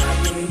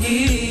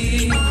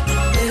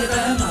 mere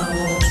bema oh.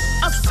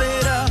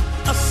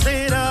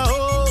 Será,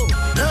 oh,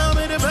 na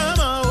mere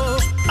bamao,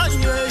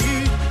 ayeyi,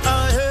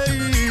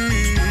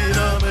 ayeyi.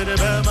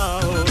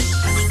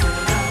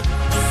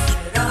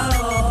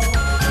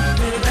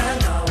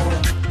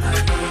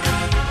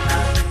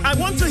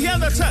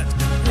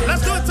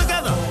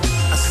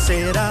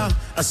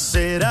 I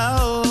said,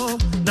 oh,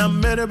 na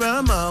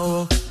mereba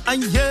mao.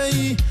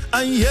 Aye,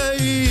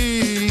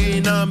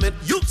 na met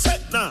you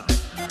take now.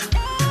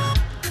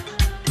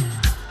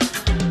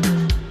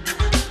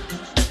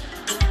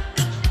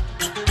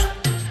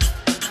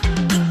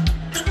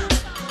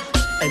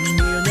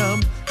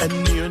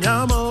 And you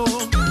nyamo,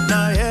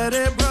 na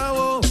here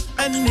bravo.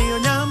 And you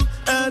nyamo,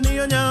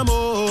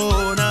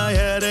 na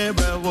here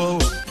bravo.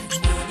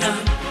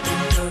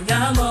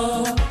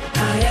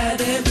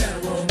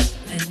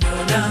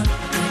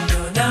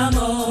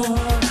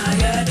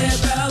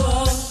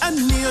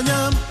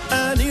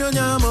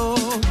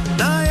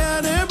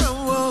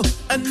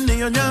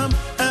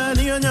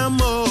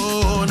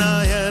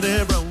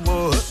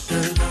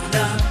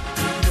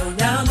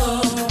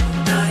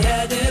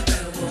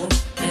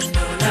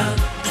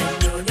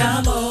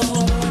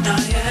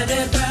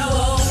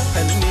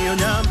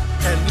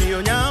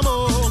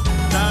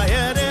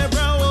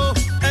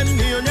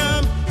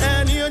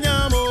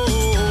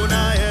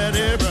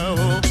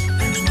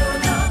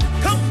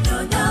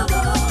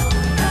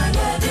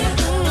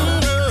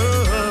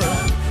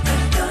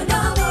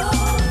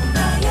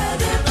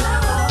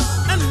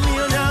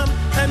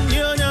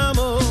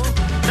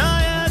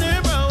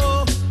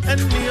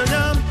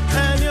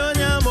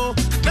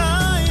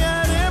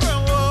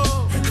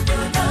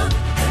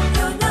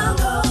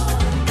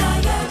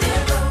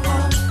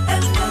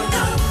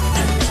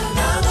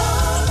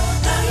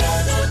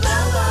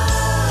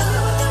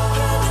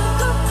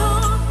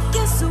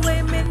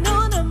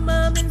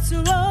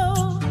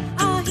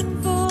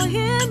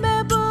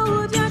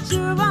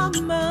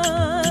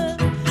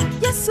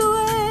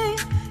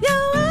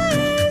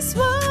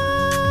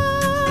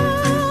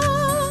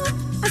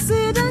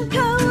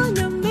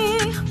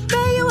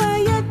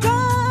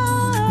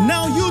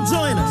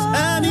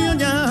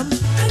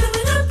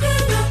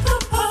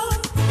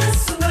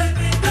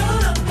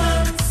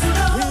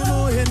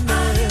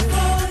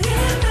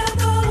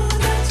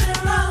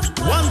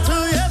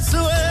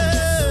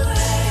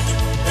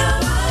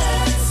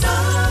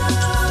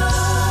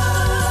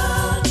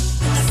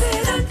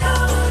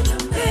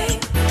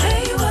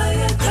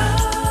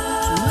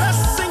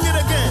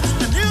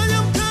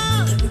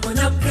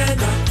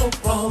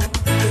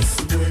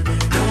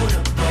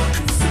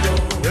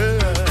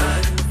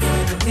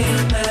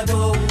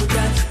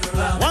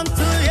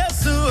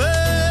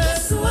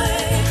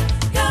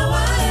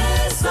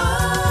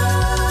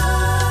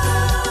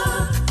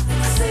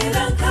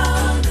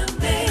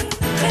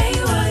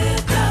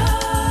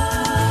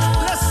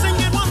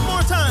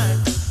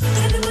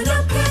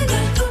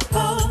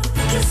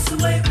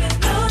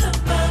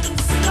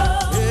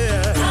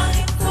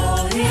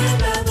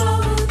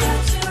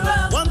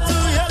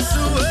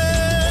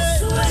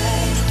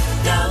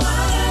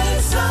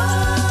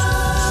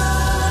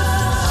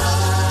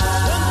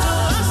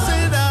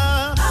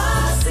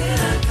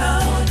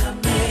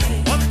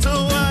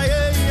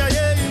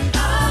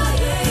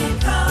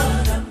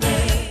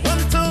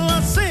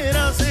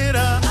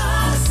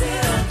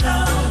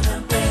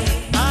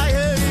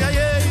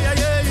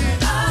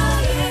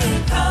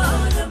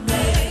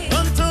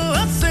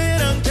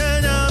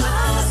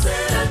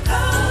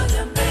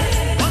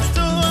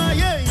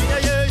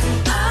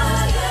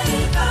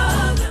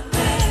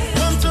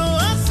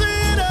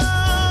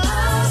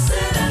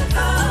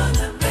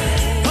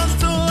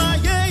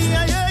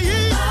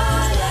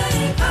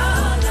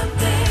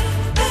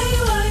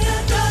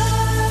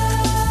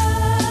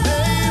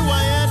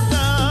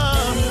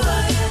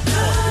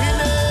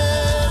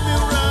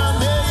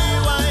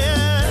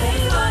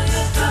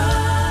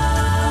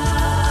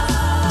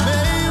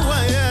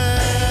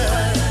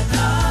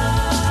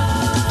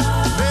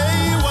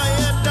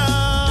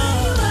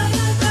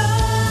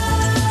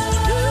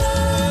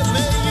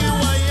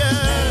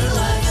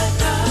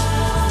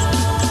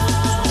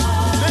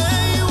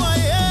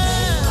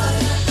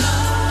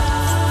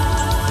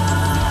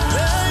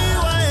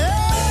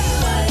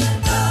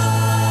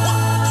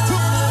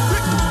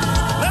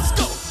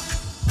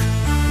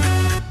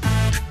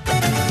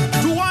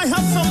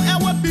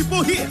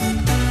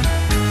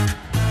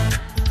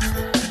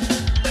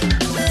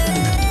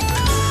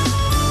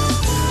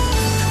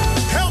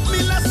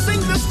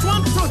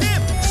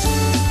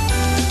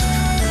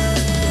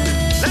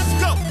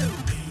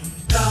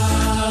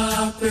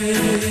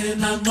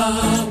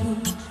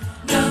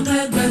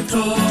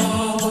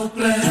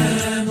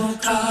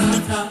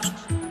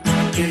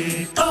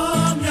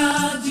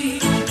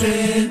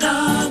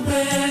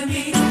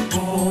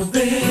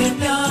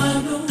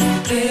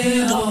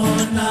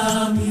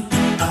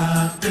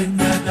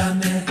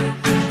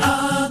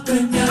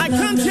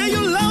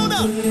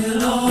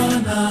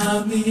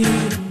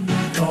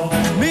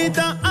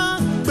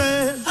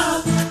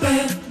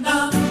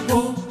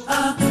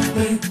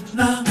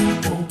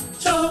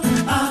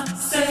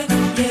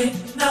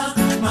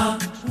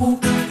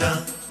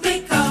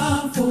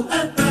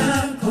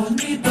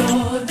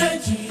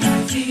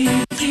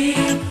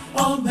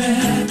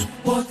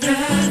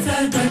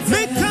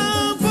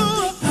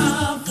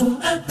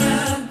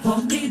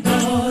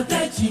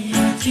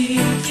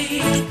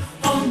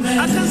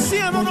 I can see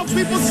a lot of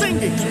people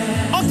singing.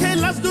 Okay,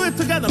 let's Let's do it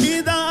together.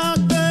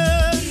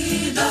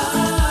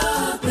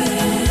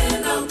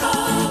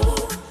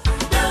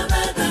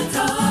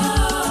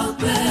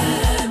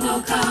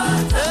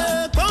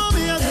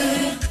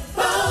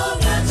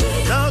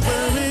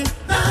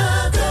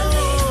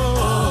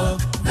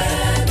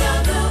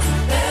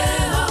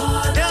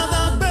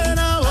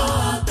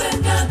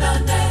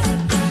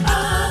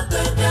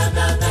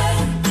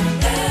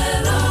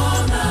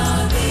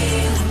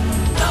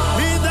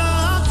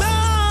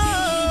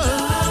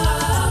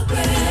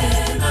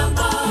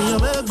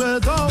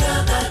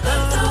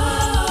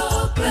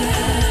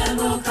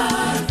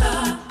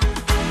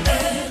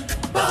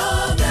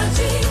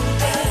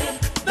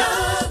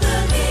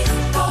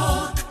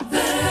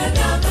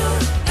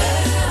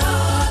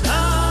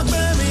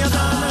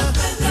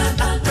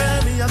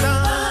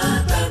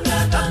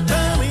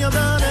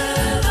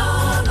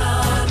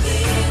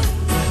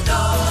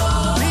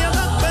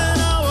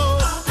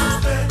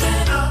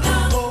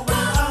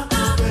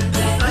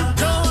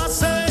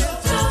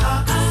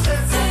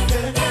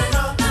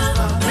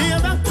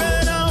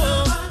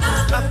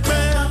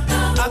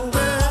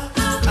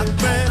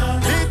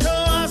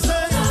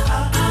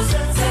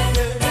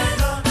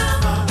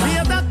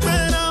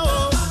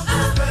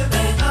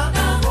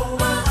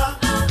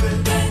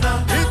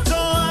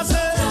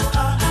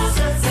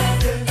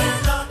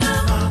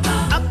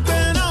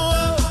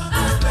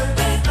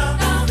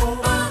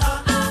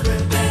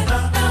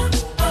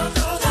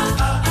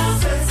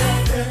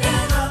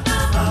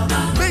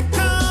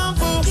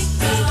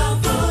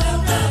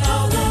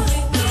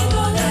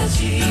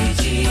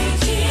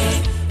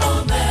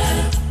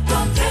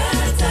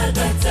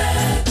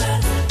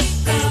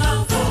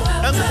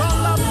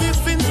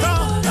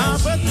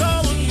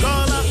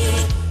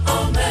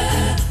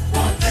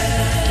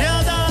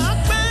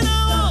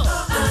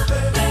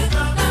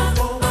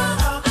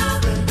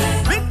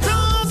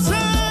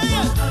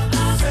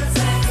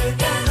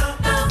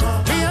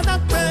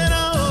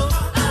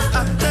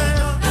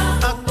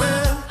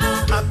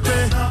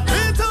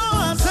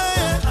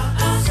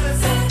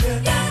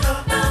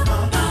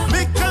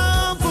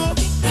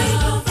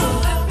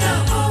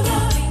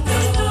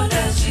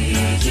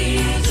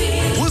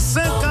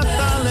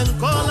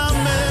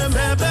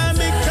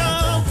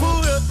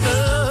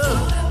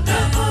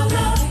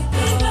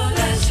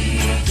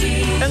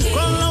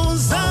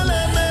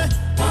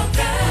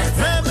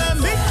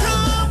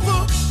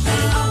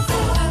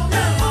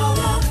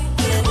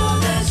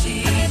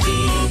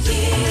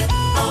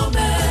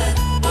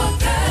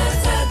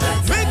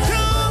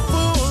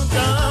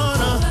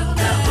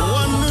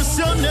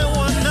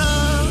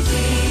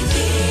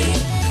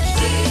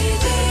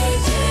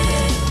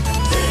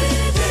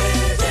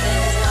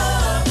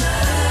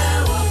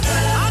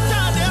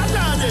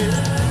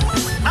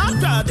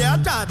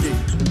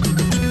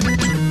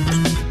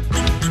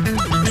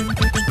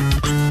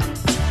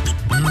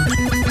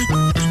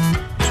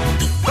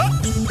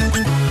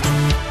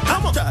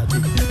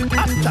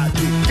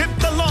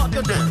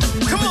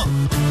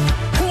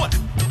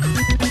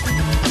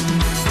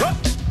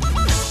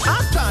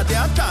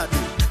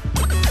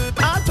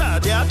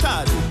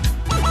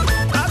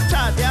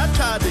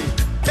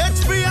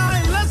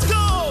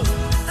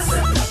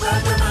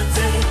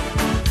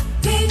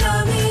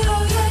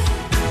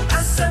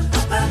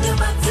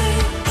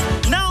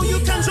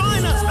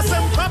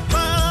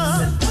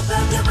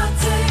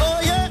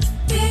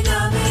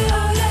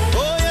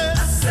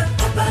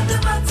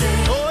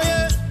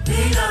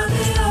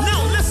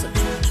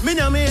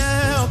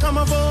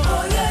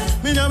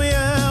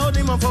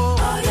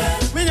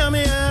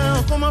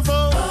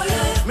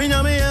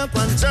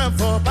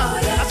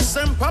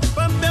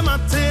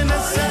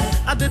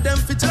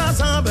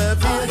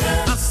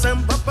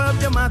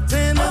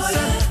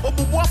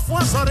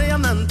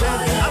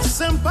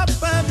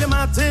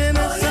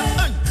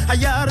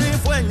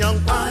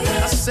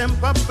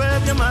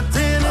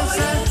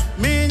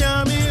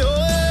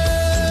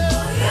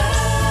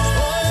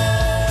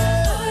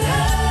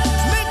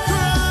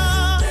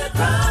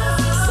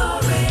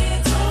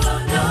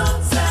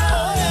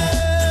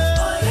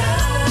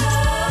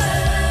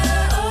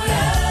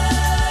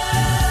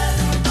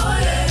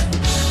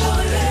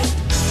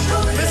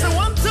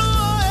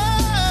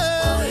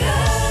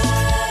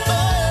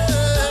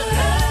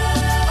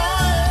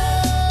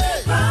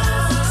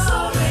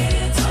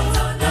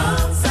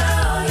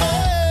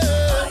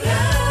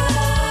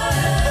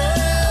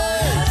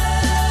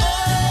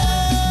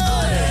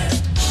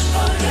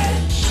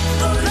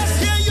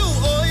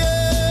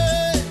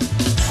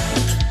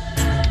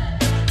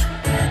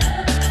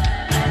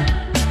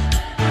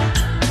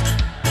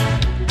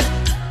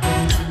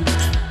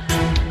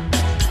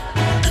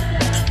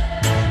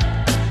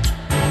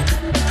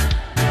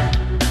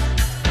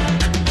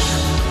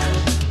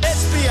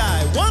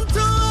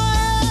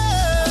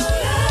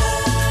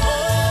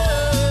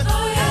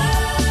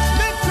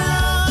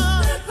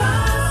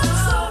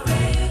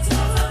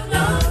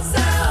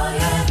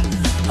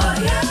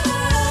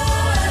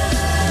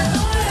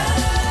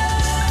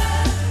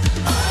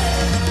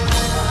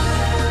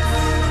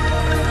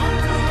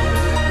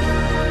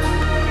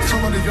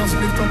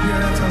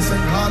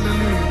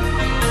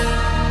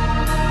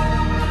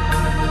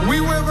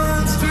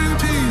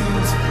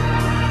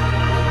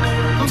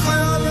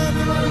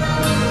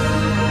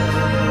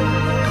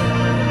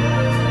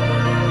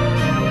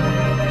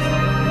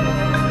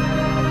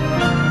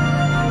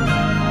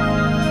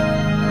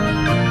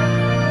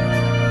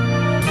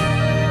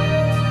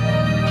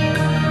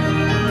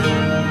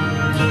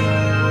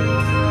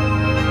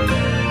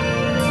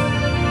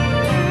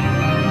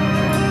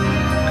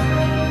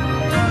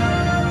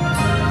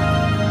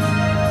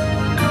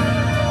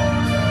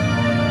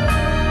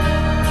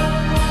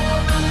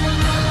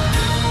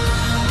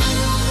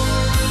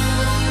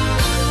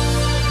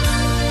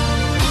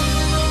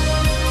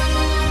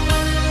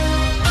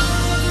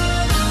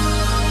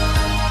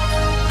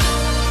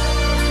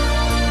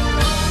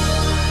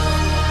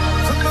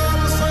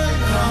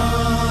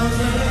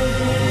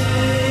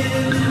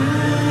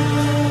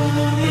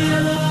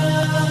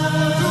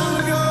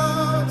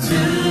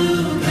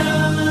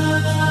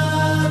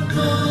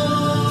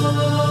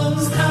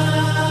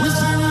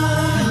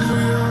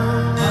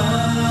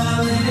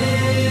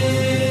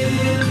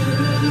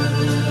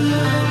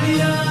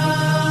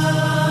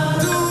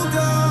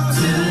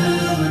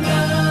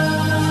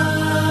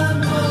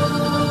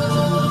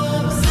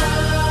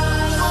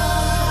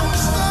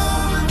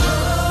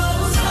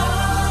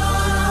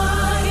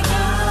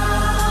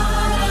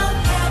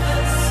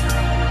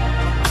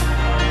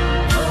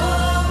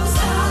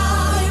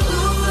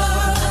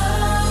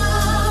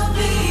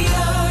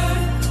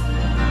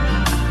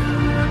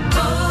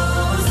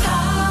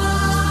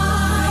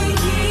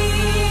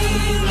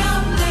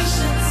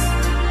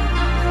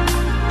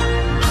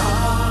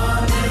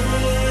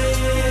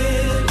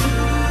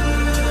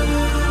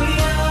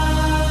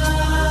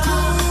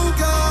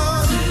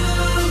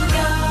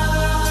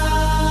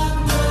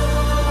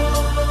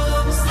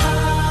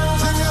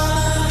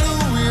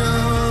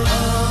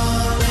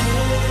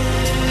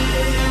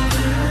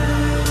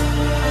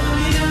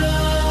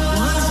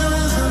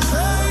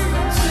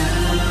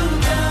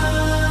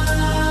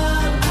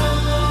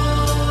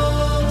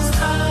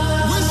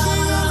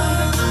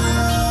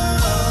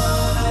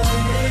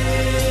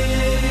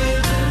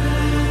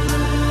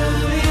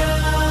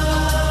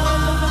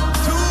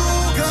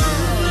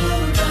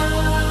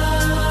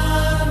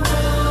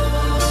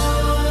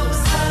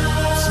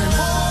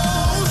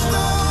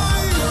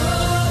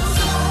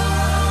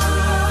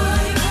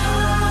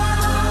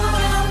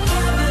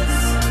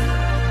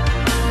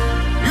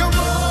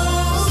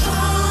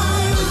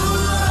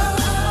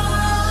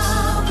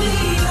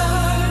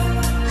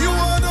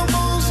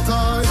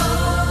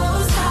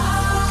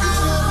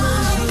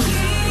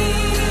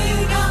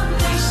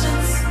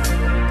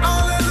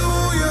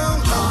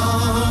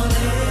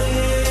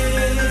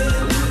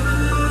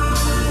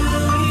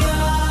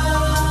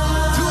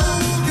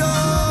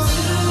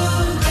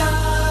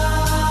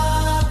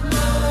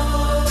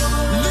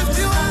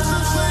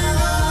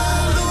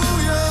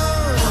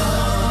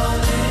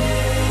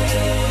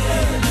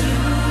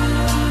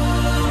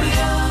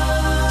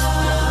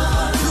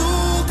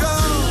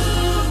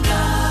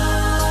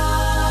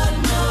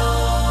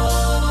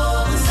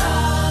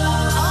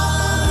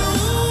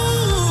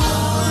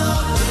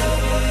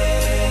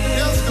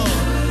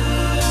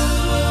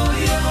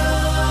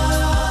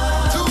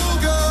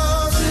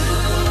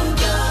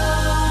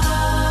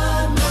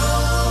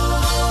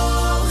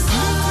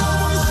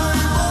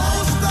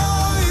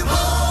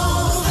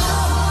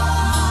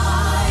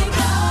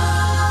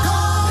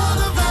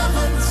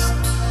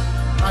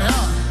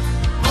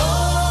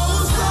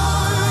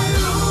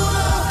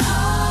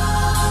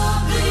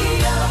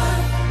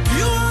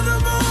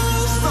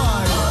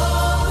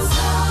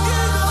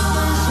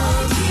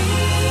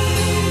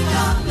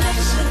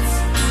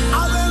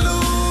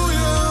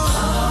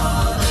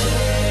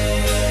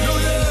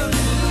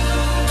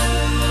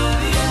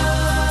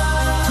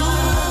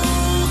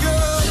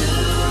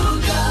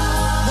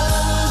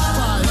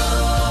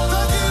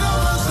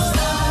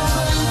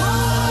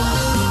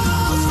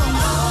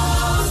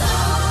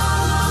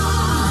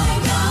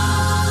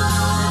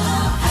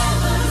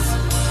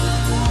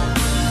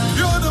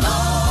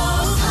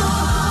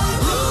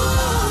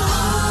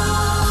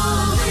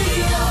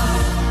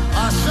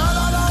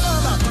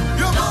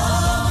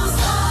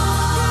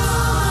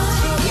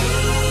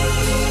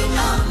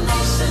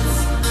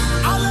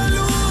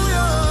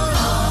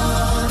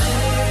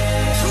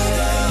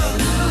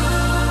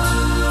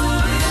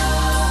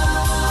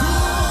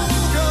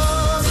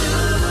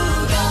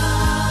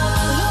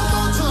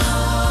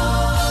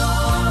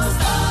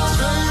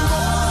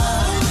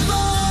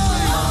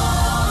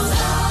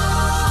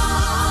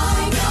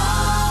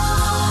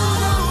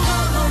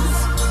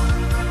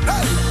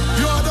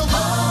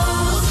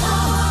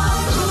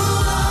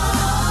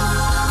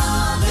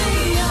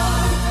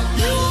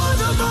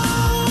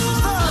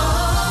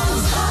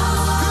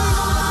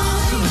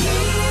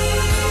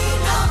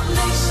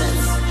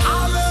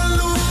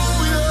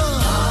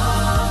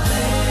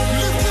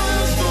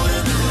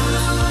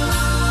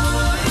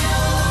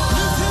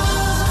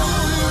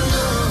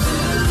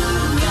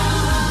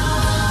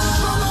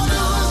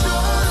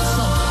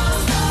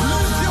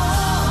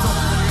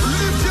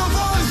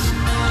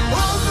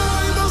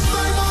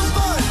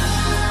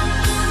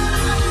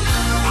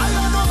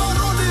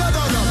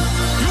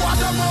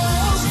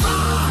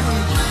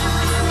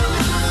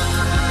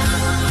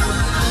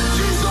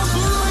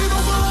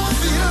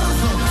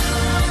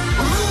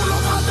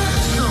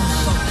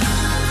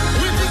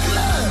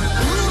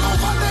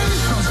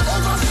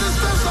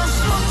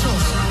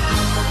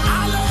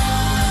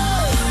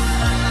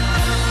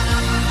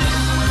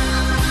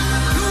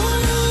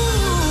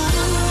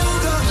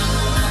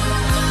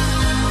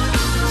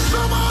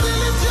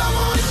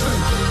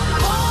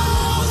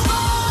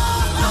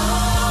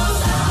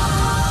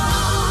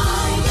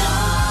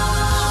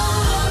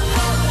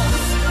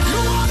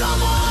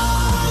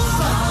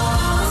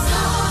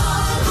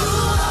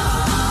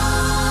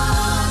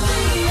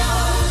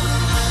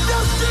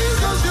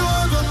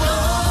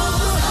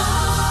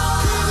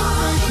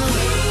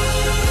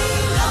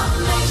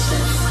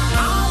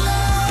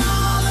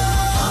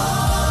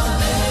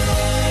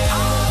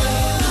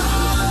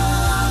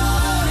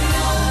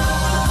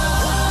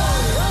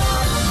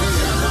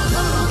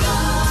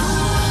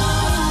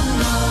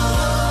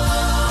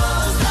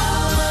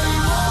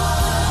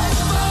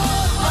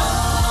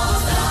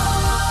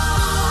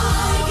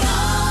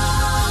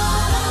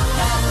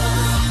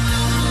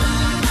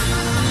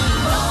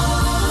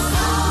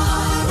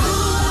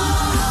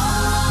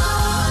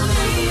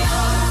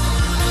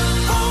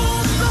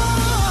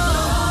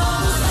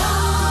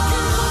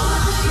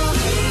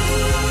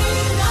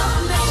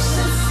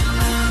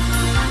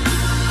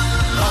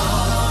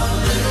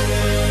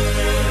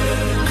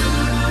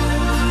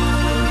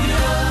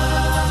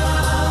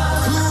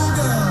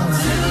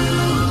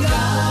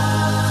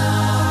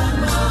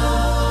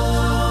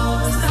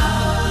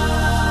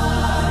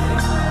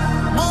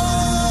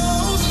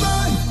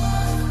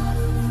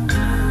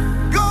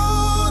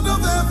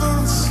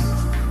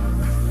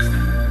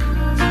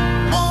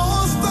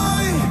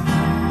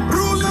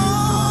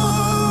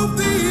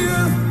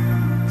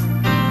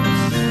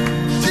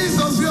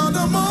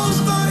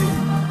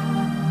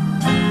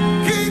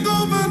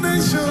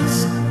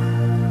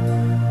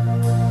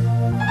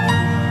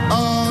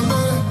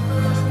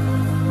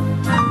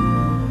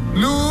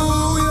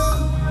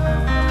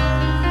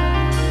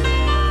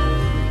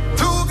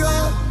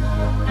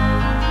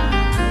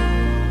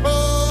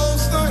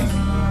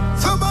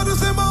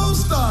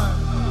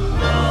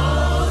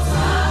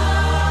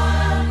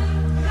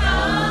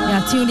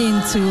 Tune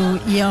in to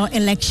your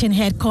election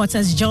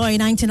headquarters, Joy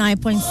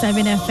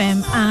 99.7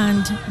 FM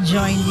and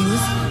Joy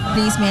News.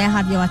 Please, may I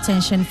have your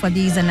attention for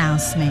these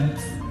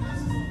announcements.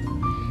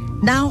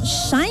 Now,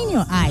 shine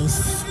your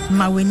eyes,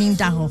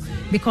 Mawinindaho,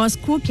 because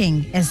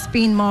cooking has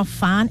been more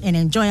fun and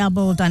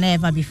enjoyable than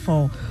ever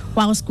before.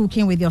 Whilst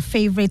cooking with your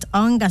favorite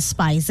Onga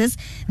spices,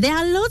 there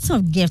are lots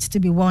of gifts to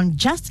be won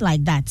just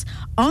like that.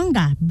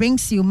 Onga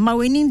brings you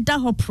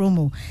Mawinindaho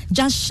promo.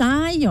 Just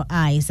shine your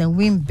eyes and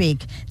win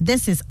big.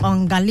 This is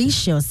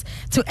Ongalicious.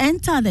 To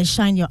enter the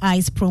Shine Your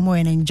Eyes promo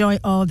and enjoy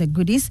all the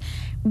goodies,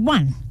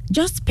 1.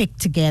 Just pick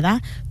together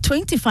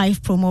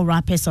 25 promo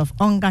wrappers of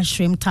Onga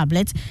shrimp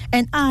tablet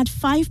and add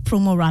 5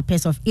 promo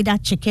wrappers of either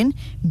chicken,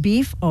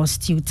 beef or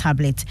stew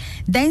tablet.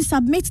 Then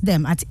submit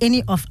them at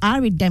any of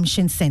our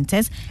redemption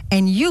centers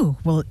and you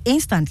will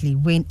instantly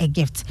win a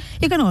gift.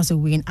 You can also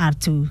win up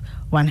to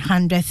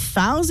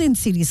 100,000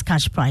 cedis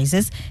cash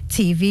prizes,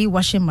 TV,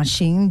 washing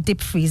machine,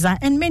 deep freezer,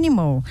 and many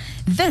more.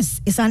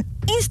 This is an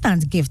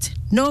instant gift.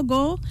 No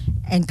go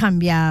and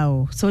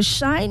cambiao. So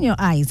shine your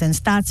eyes and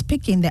start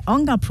picking the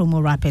Onga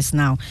promo wrappers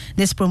now.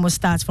 This promo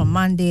starts from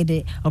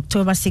Monday,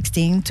 October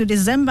 16 to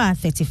December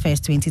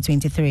 31st,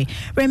 2023.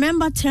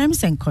 Remember,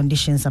 terms and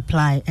conditions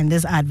apply, and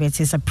this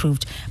advert is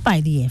approved by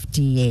the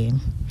FDA.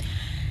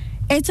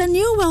 It's a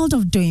new world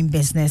of doing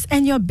business,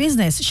 and your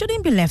business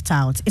shouldn't be left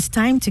out. It's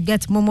time to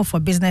get Momo for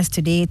Business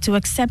today to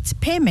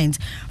accept payment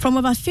from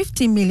over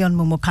 50 million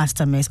Momo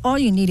customers. All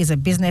you need is a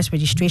business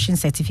registration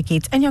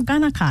certificate and your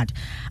Ghana card.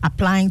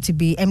 Applying to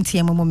be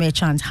MTN Momo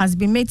Merchant has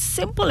been made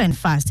simple and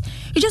fast.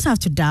 You just have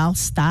to dial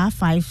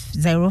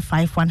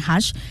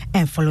 *5051#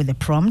 and follow the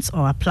prompts,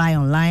 or apply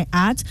online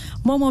at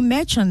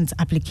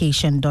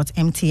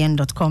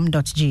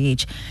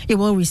momomerchantapplication.mtn.com.gh. You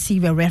will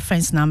receive a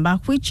reference number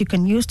which you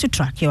can use to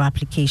track your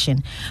application.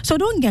 So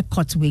don't get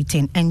caught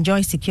waiting.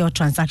 Enjoy secure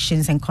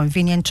transactions and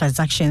convenient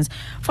transactions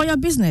for your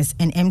business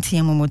and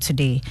MTN Momo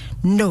today.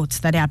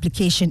 Note that the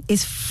application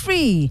is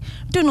free.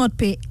 Do not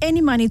pay any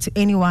money to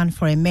anyone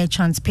for a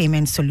merchant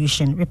payment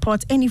solution.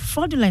 Report any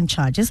fraudulent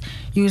charges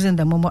using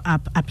the Momo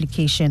app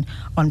application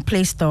on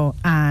Play Store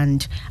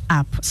and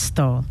App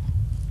Store.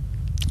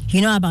 You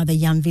know about the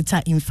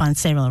Yamvita infant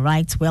cereal,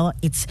 right? Well,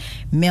 it's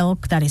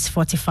milk that is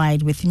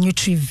fortified with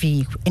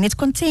Nutri-V, and it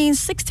contains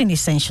 16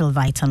 essential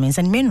vitamins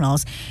and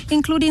minerals,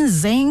 including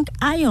zinc,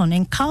 iron,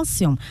 and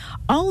calcium.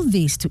 All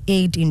these to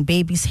aid in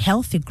baby's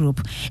healthy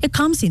growth. It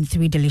comes in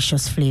 3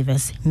 delicious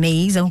flavors: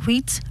 maize and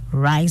wheat,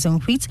 rice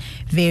and wheat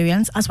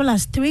variants, as well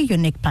as 3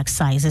 unique pack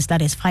sizes,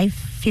 that is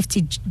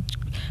 550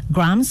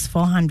 grams,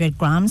 400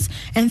 grams,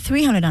 and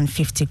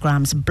 350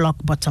 grams block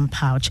bottom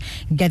pouch.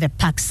 Get the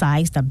pack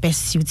size that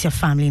best suits your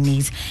family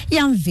needs.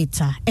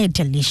 Yamvita, a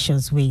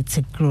delicious way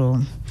to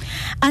grow.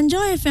 And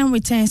Joy FM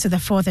returns to the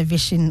 4th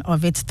edition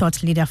of its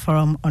Thought Leader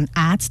Forum on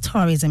Art,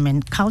 Tourism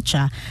and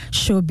Culture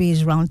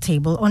Showbiz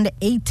Roundtable on the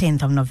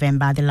 18th of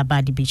November at the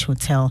Labadi Beach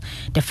Hotel.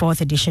 The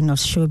 4th edition of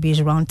Showbiz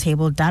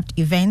Roundtable, dubbed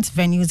Events,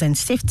 Venues and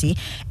Safety,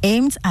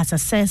 aimed at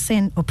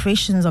assessing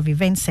operations of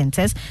event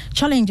centers,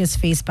 challenges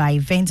faced by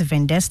event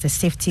vendors, the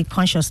safety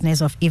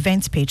consciousness of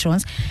event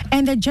patrons,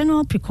 and the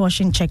general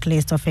precaution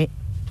checklist of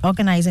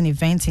organizing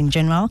events in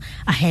general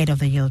ahead of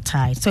the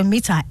Yuletide. So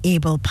meet our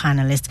able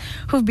panelists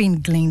who've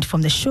been gleaned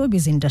from the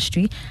showbiz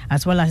industry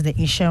as well as the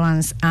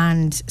insurance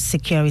and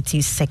security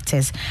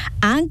sectors.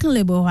 Uncle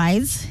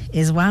Ebowides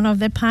is one of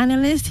the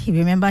panelists.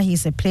 Remember,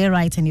 he's a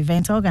playwright and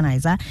event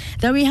organizer.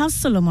 Then we have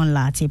Solomon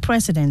Lati,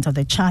 president of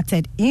the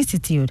Chartered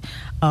Institute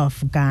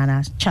of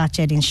Ghana,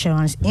 Chartered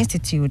Insurance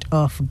Institute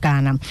of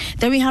Ghana.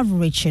 Then we have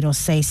Richard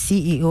Osei,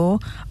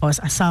 CEO of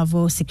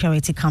Asalvo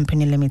Security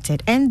Company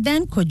Limited. And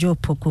then Kojo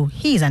Poku,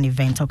 he is an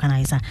event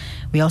organizer.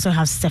 We also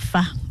have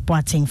Sefa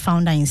Boateng,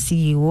 founder and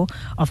CEO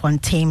of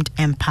Untamed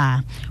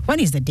Empire.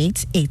 When is the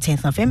date?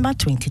 18th November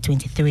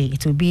 2023.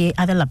 It will be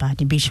at the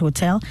Labadi Beach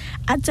Hotel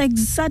at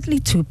exactly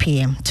 2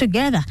 p.m.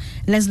 Together,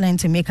 let's learn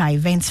to make our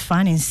events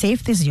fun and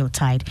safe this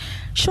Yuletide.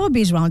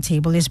 Showbiz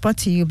Roundtable is brought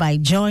to you by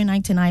Joy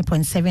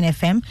 99.7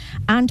 FM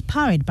and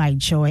powered by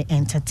Joy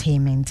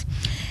Entertainment.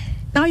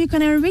 Now you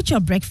can enrich your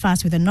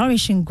breakfast with the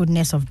nourishing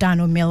goodness of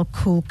Dano Milk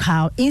Cool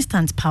Cow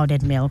Instant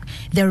Powdered Milk.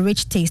 The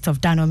rich taste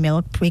of Dano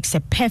Milk makes a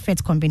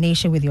perfect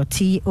combination with your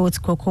tea, oats,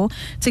 cocoa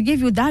to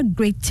give you that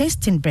great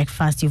tasting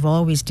breakfast you've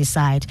always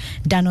desired.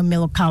 Dano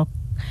Milk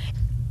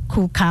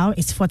Cool Cow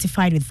is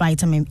fortified with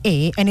vitamin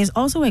A and is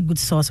also a good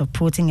source of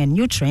protein and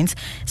nutrients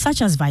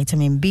such as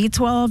vitamin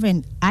B12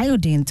 and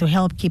iodine to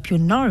help keep you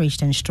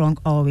nourished and strong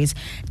always.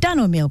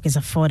 Dano Milk is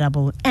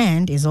affordable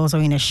and is also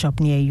in a shop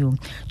near you.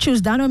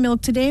 Choose Dano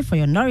Milk today for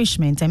your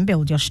nourishment and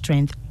build your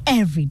strength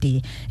every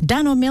day.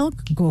 Dano Milk,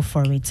 go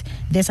for it.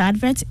 This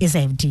advert is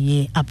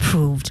FDA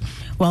approved.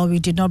 Well, we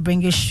did not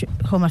bring you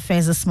Home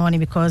Affairs this morning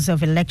because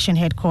of election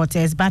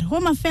headquarters, but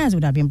Home Affairs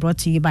would have been brought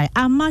to you by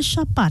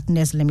Amasha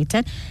Partners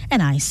Limited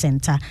and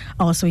iCenter.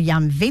 Also,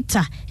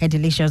 Yamvita, a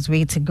delicious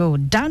way to go.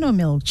 Dano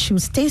Milk,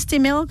 choose tasty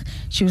milk,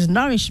 choose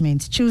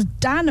nourishment, choose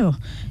Dano.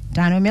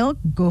 Dino Milk,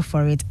 Go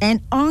For It,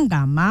 and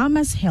Onga,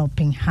 Mama's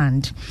Helping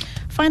Hand.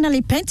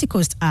 Finally,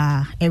 Pentecost,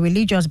 a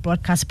religious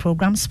broadcast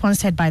program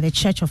sponsored by the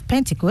Church of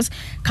Pentecost,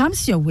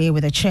 comes your way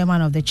with the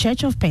chairman of the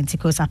Church of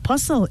Pentecost,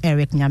 Apostle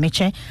Eric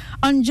Nyameche,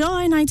 on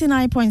Joy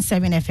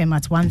 99.7 FM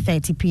at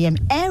 1:30 p.m.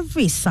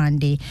 every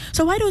Sunday.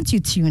 So why don't you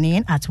tune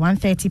in at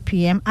 1:30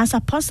 p.m. as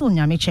Apostle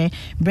Nyameche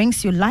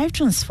brings you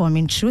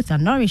life-transforming truth that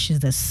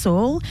nourishes the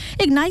soul,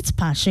 ignites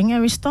passion,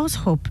 and restores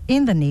hope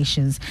in the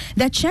nations.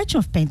 The Church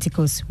of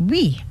Pentecost,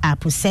 we are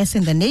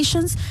possessing the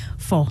nations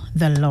for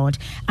the Lord.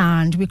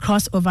 And we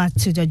cross over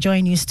to the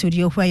Joy News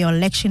studio where your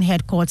election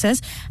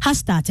headquarters has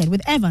started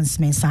with Evans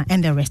Mensah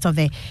and the rest of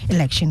the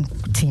election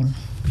team.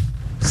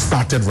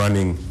 Started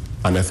running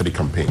an ethnic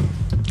campaign.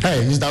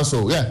 Hey, he's done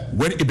so, yeah.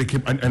 When it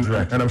became, and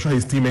I'm sure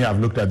his team may have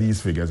looked at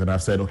these figures and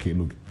have said, okay,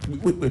 look,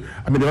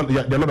 I mean,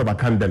 they're not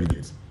vacant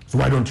delegates. So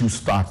why don't you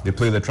start? They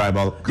play the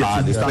tribal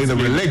card, they play the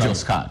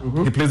religious card.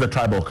 Mm-hmm. He plays the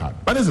tribal card.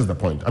 But this is the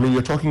point. I mean,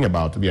 you're talking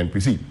about the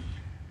NPC.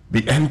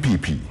 The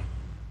NPP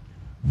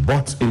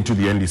bought into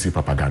the NDC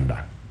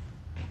propaganda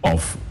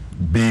of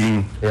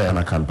being an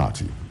Akan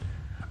party.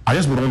 I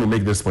just want to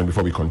make this point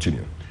before we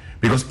continue.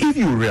 Because if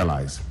you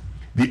realize,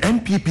 the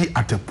NPP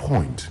at a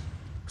point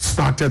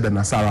started the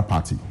Nasara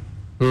party.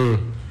 The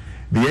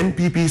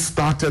NPP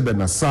started the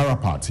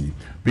Nasara party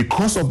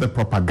because of the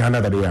propaganda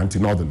that they were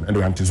anti-Northern and they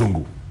were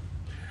anti-Zungu.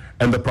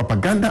 And the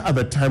propaganda at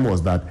the time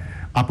was that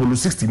Apollo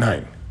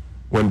 69,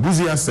 when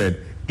Buzia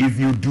said, if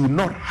you do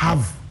not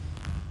have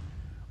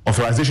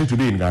authorization to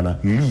be in Ghana,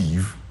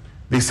 leave,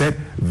 they said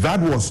that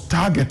was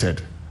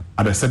targeted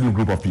at a certain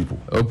group of people.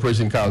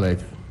 Operation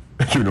Cowlick.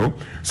 You know?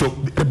 So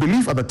the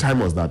belief at the time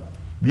was that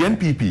the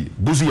NPP,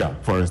 Buzia,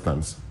 for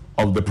instance,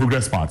 of the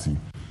Progress Party,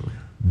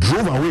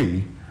 drove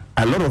away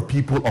a lot of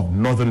people of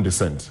Northern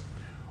descent.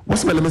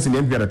 Some elements in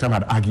the NPP at the time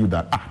had argued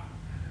that,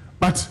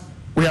 but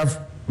we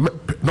have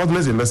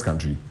Northerners in this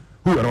country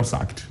who were not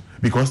sacked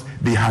because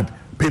they had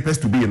papers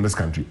to be in this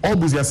country. All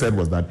Buzia said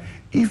was that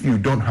if you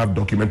don't have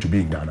document to be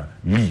in Ghana,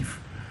 leave.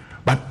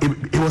 But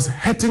it was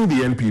hurting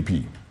the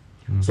NPP.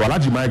 So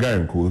Alhaji Maiga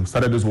and Co.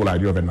 started this whole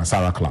idea of a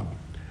Nasara club.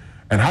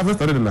 And having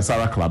started the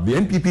Nasara club, the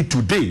NPP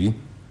today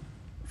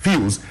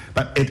feels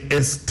that it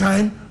is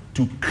time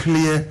to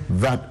clear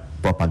that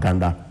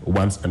propaganda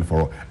once and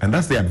for all. And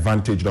that's the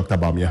advantage Dr.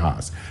 Bawumia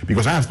has.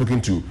 Because I have spoken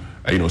to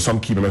some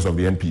key members of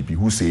the NPP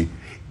who say,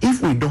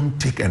 if we don't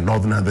take a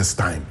Northerner this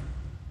time,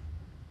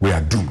 we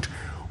are doomed.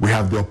 We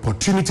have the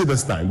opportunity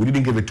this time. We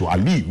didn't give it to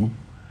Aliu.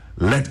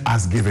 Let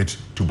us give it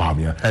to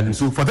Bawumia. And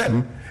so for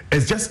them,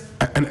 it's just,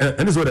 and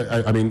this is what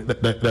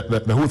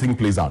the whole thing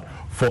plays out.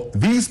 For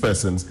these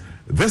persons,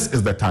 this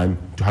is the time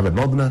to have a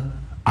Northerner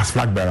as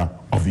flag bearer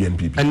of the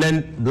NPP. And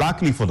then,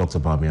 luckily for Dr.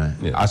 Bawumia,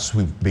 as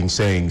we've been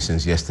saying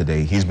since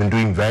yesterday, he's been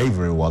doing very,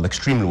 very well,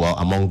 extremely well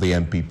among the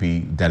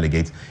NPP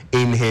delegates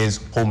in his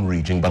home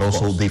region, but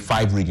also the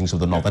 5 regions of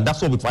the North. And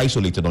that's what we've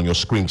isolated on your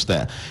screens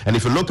there. And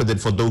if you look at it,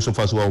 for those of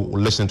us who are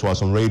listening to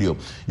us on radio,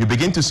 you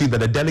begin to see that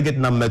the delegate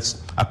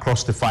numbers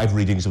across the 5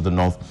 regions of the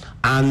North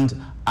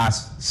and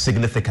as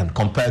significant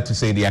compared to,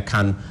 say, the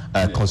Akan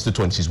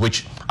constituencies,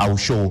 which I will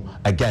show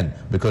again,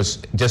 because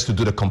just to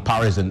do the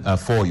comparison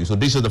for you. So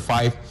these are the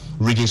 5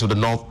 regions of the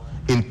North.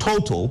 In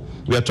total,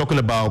 we are talking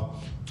about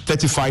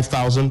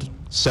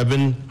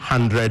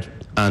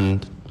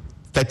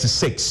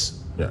 35,736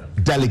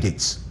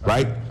 delegates,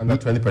 right? And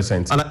that's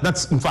 20%. And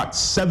that's, in fact,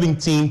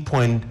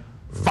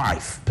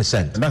 17.5%.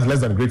 And that's less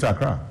than Greater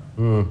Accra,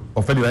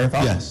 of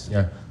 39,000. Yes.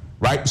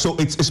 Right? So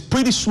it's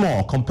pretty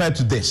small compared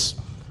to this.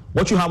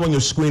 What you have on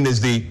your screen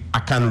is the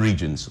Akan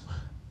regions,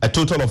 a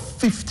total of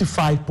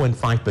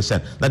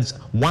 55.5%. That's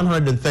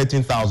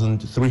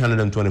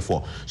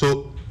 113,324.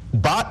 So,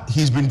 but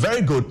he's been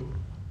very good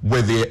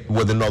with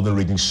the northern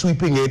region,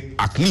 sweeping it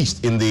at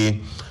least in the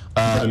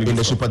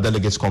Super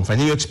Delegates Conference.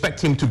 And you expect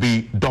him to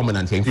be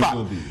dominant here. In fact,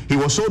 he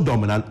was so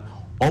dominant,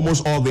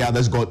 almost all the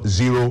others got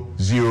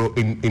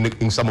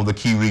 0-0 in some of the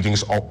key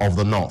regions of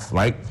the north,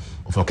 right?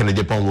 For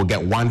Kennedy Japan, we'll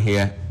get 1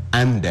 here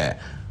and there.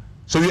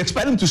 So you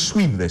expect him to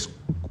sweep this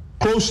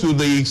close to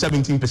the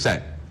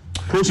 17%.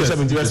 Close to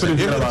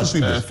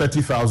 17%.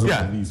 30,000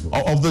 of these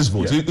votes. Of these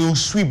votes. He will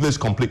sweep this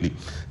completely.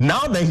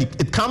 Now then,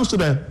 it comes to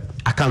the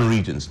Akan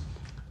regions.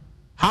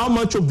 How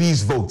much of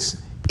these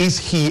votes is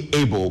he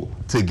able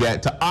to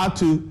get to add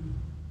to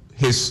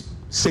his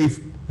safe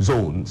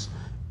zones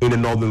in the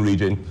northern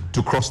region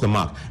to cross the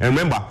mark? And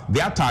remember,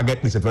 their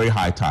target is a very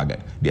high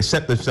target. They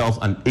set themselves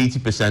an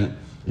 80%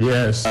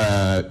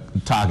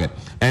 target.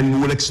 And we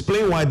will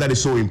explain why that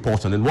is so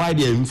important and why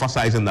they're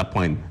emphasizing that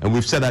point. And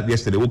we've said that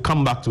yesterday. We'll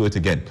come back to it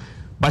again.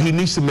 But he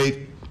needs to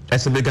make a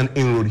significant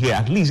inroad here.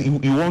 At least,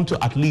 he wants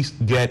to at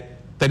least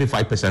get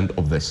 35%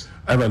 of this.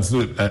 Evans,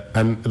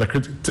 and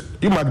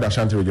you mark the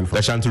Ashanti region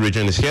first. The Ashanti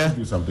region is here. Let's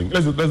do something.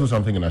 Let's do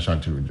something in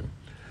Ashanti region.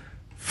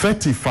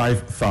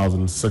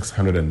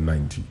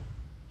 35,690.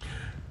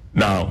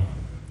 Now,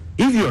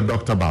 if you're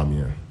Dr.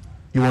 Bawumia,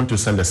 you want to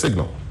send a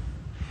signal.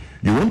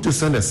 You want to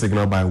send a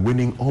signal by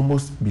winning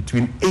almost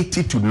between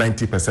 80 to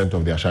 90%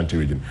 of the Ashanti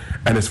region.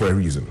 And it's for a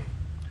reason.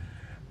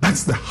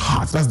 That's the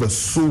heart, that's the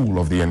soul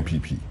of the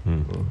NPP.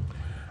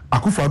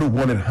 Akufo-Addo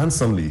won it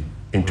handsomely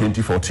in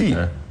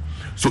 2014.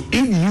 So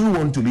if you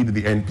want to lead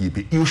the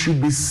NPP, you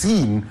should be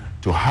seen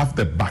to have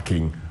the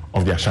backing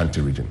of the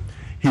Ashanti region.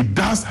 He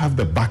does have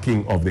the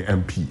backing of the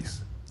MPs.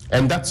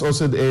 And that's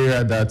also the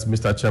area that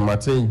Mr.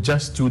 Chairman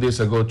just 2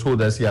 days ago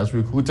told us he has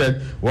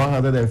recruited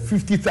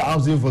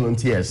 150,000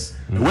 volunteers.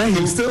 Where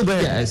he's still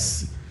there.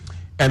 Yes.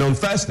 And on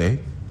Thursday,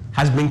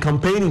 has been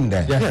campaigning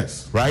there.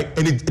 Yes. Right?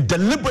 And it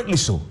deliberately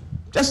so.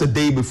 Just a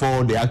day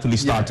before they actually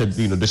started,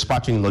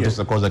 dispatching logistics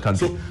across the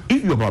country. So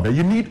if you're about there,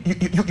 you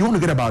want to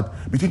get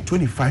about between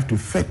 25 to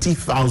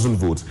 30,000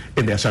 votes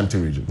in the Ashanti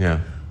region. Yeah.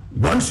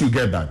 Once you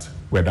get that,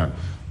 we're done.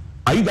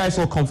 Are you guys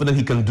so confident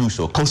he can do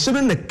so?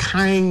 Considering the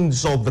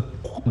kinds of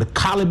the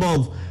caliber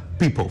of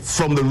people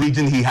from the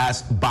region he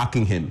has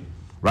backing him,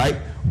 right?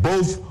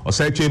 Both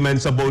Oseche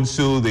Mensah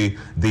Bonsu,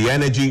 the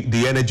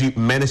energy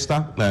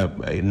minister,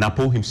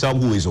 Napo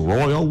himself, who is a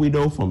royal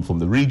widow from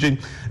the region,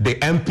 the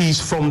MPs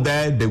from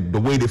there, the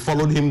way they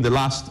followed him the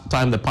last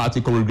time the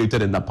party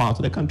congregated in that part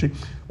of the country.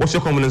 What's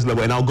your confidence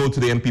level? And I'll go to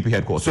the MPP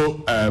headquarters.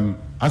 So,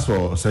 as for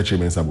Oseche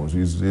Mensah Bonsu,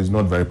 he's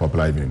not very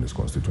popular even in his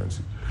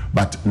constituency.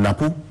 But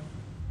Napo,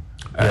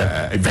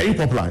 very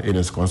popular in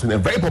his constituency,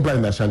 and very popular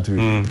in the Ashanti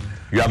region.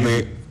 You have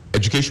the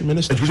Education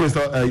Minister? Education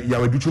Minister,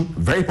 Yahweh Duchum,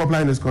 very popular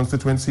in his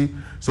constituency.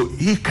 So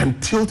he can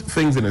tilt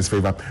things in his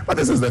favor. But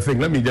this is the thing,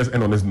 let me just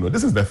end on this note.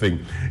 This is the thing.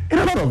 In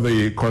a lot of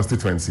the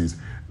constituencies,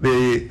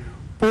 the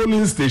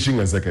polling station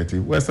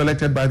executive were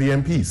selected by the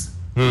MPs.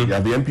 You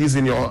have the MPs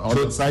in your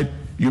other side.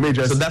 You may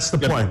just... So that's the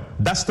point.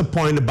 That's the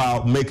point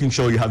about making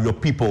sure you have your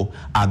people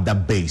at the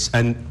base.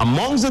 And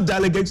amongst the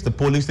delegates, the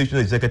polling station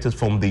executives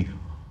from the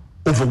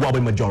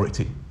overwhelming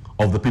majority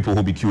of the people who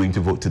will be queuing to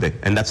vote today,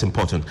 and that's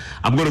important.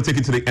 I'm going to take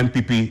you to the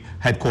MPP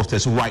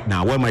headquarters right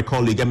now, where my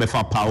colleague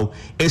MFR Powell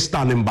is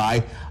standing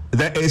by.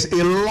 There is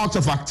a lot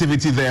of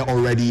activity there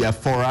already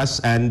for us,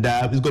 and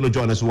he's going to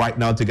join us right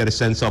now to get a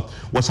sense of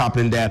what's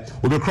happening there.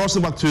 We'll be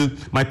crossing back to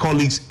my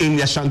colleagues in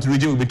the Ashanti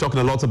region. We'll be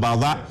talking a lot about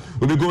that.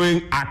 We'll be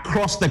going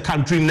across the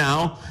country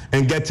now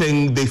and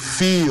getting the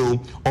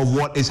feel of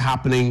what is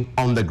happening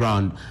on the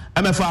ground.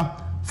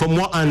 MFR, from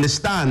what I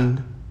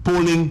understand,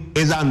 polling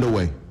is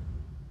underway.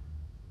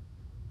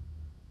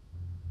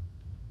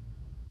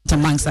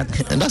 And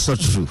that's not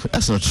true.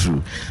 That's not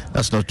true.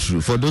 That's not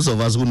true. For those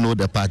of us who know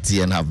the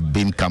party and have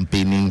been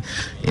campaigning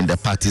in the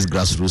party's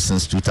grassroots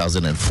since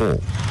 2004,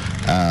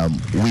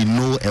 we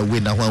know a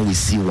winner when we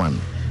see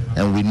one.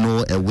 And we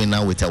know a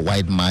winner with a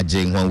wide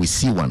margin when we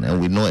see one.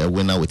 And we know a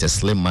winner with a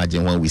slim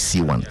margin when we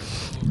see one.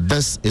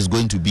 This is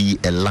going to be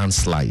a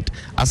landslide.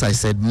 As I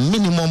said,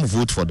 minimum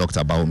vote for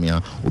Dr.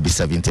 Bawumia will be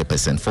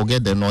 70%.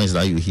 Forget the noise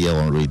that you hear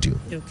on radio.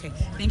 Okay,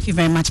 thank you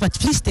very much. But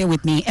please stay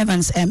with me.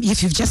 Evans,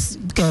 if you've just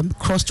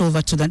crossed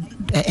over to the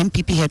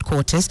MPP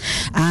headquarters,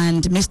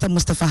 and Mr.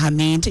 Mustafa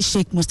Hamid,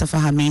 Sheikh Mustafa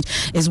Hamid,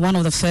 is one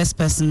of the first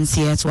persons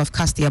here to have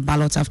cast their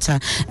ballot after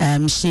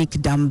Sheikh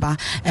Damba.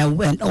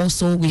 And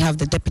also we have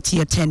the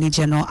Deputy Attorney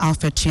General,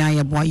 Alfred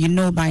Chiayabwa. You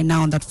know by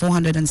now that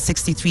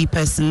 463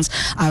 persons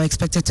are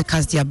expected to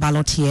cast their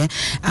ballot here,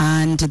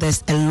 and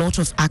there's a lot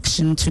of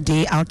action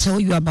today. I'll tell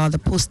you about the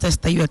posters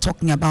that you were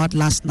talking about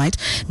last night.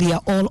 They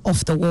are all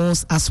off the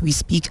walls as we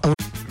speak.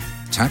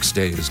 Tax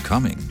day is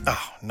coming.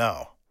 Oh,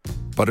 no.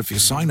 But if you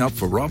sign up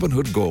for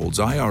Robinhood Gold's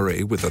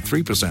IRA with a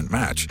 3%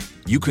 match,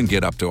 you can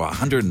get up to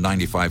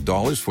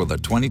 $195 for the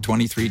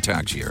 2023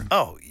 tax year.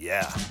 Oh,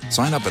 yeah.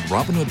 Sign up at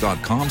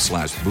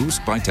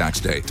Robinhood.com/boost by tax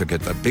day to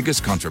get the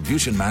biggest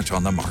contribution match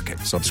on the market.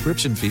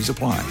 Subscription fees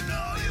apply.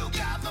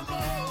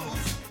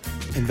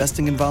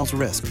 Investing involves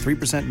risk.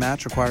 3%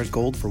 match requires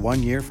gold for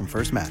 1 year from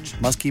first match.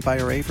 Must keep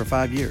IRA for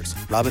 5 years.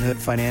 Robinhood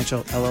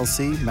Financial,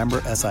 LLC, member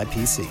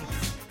SIPC.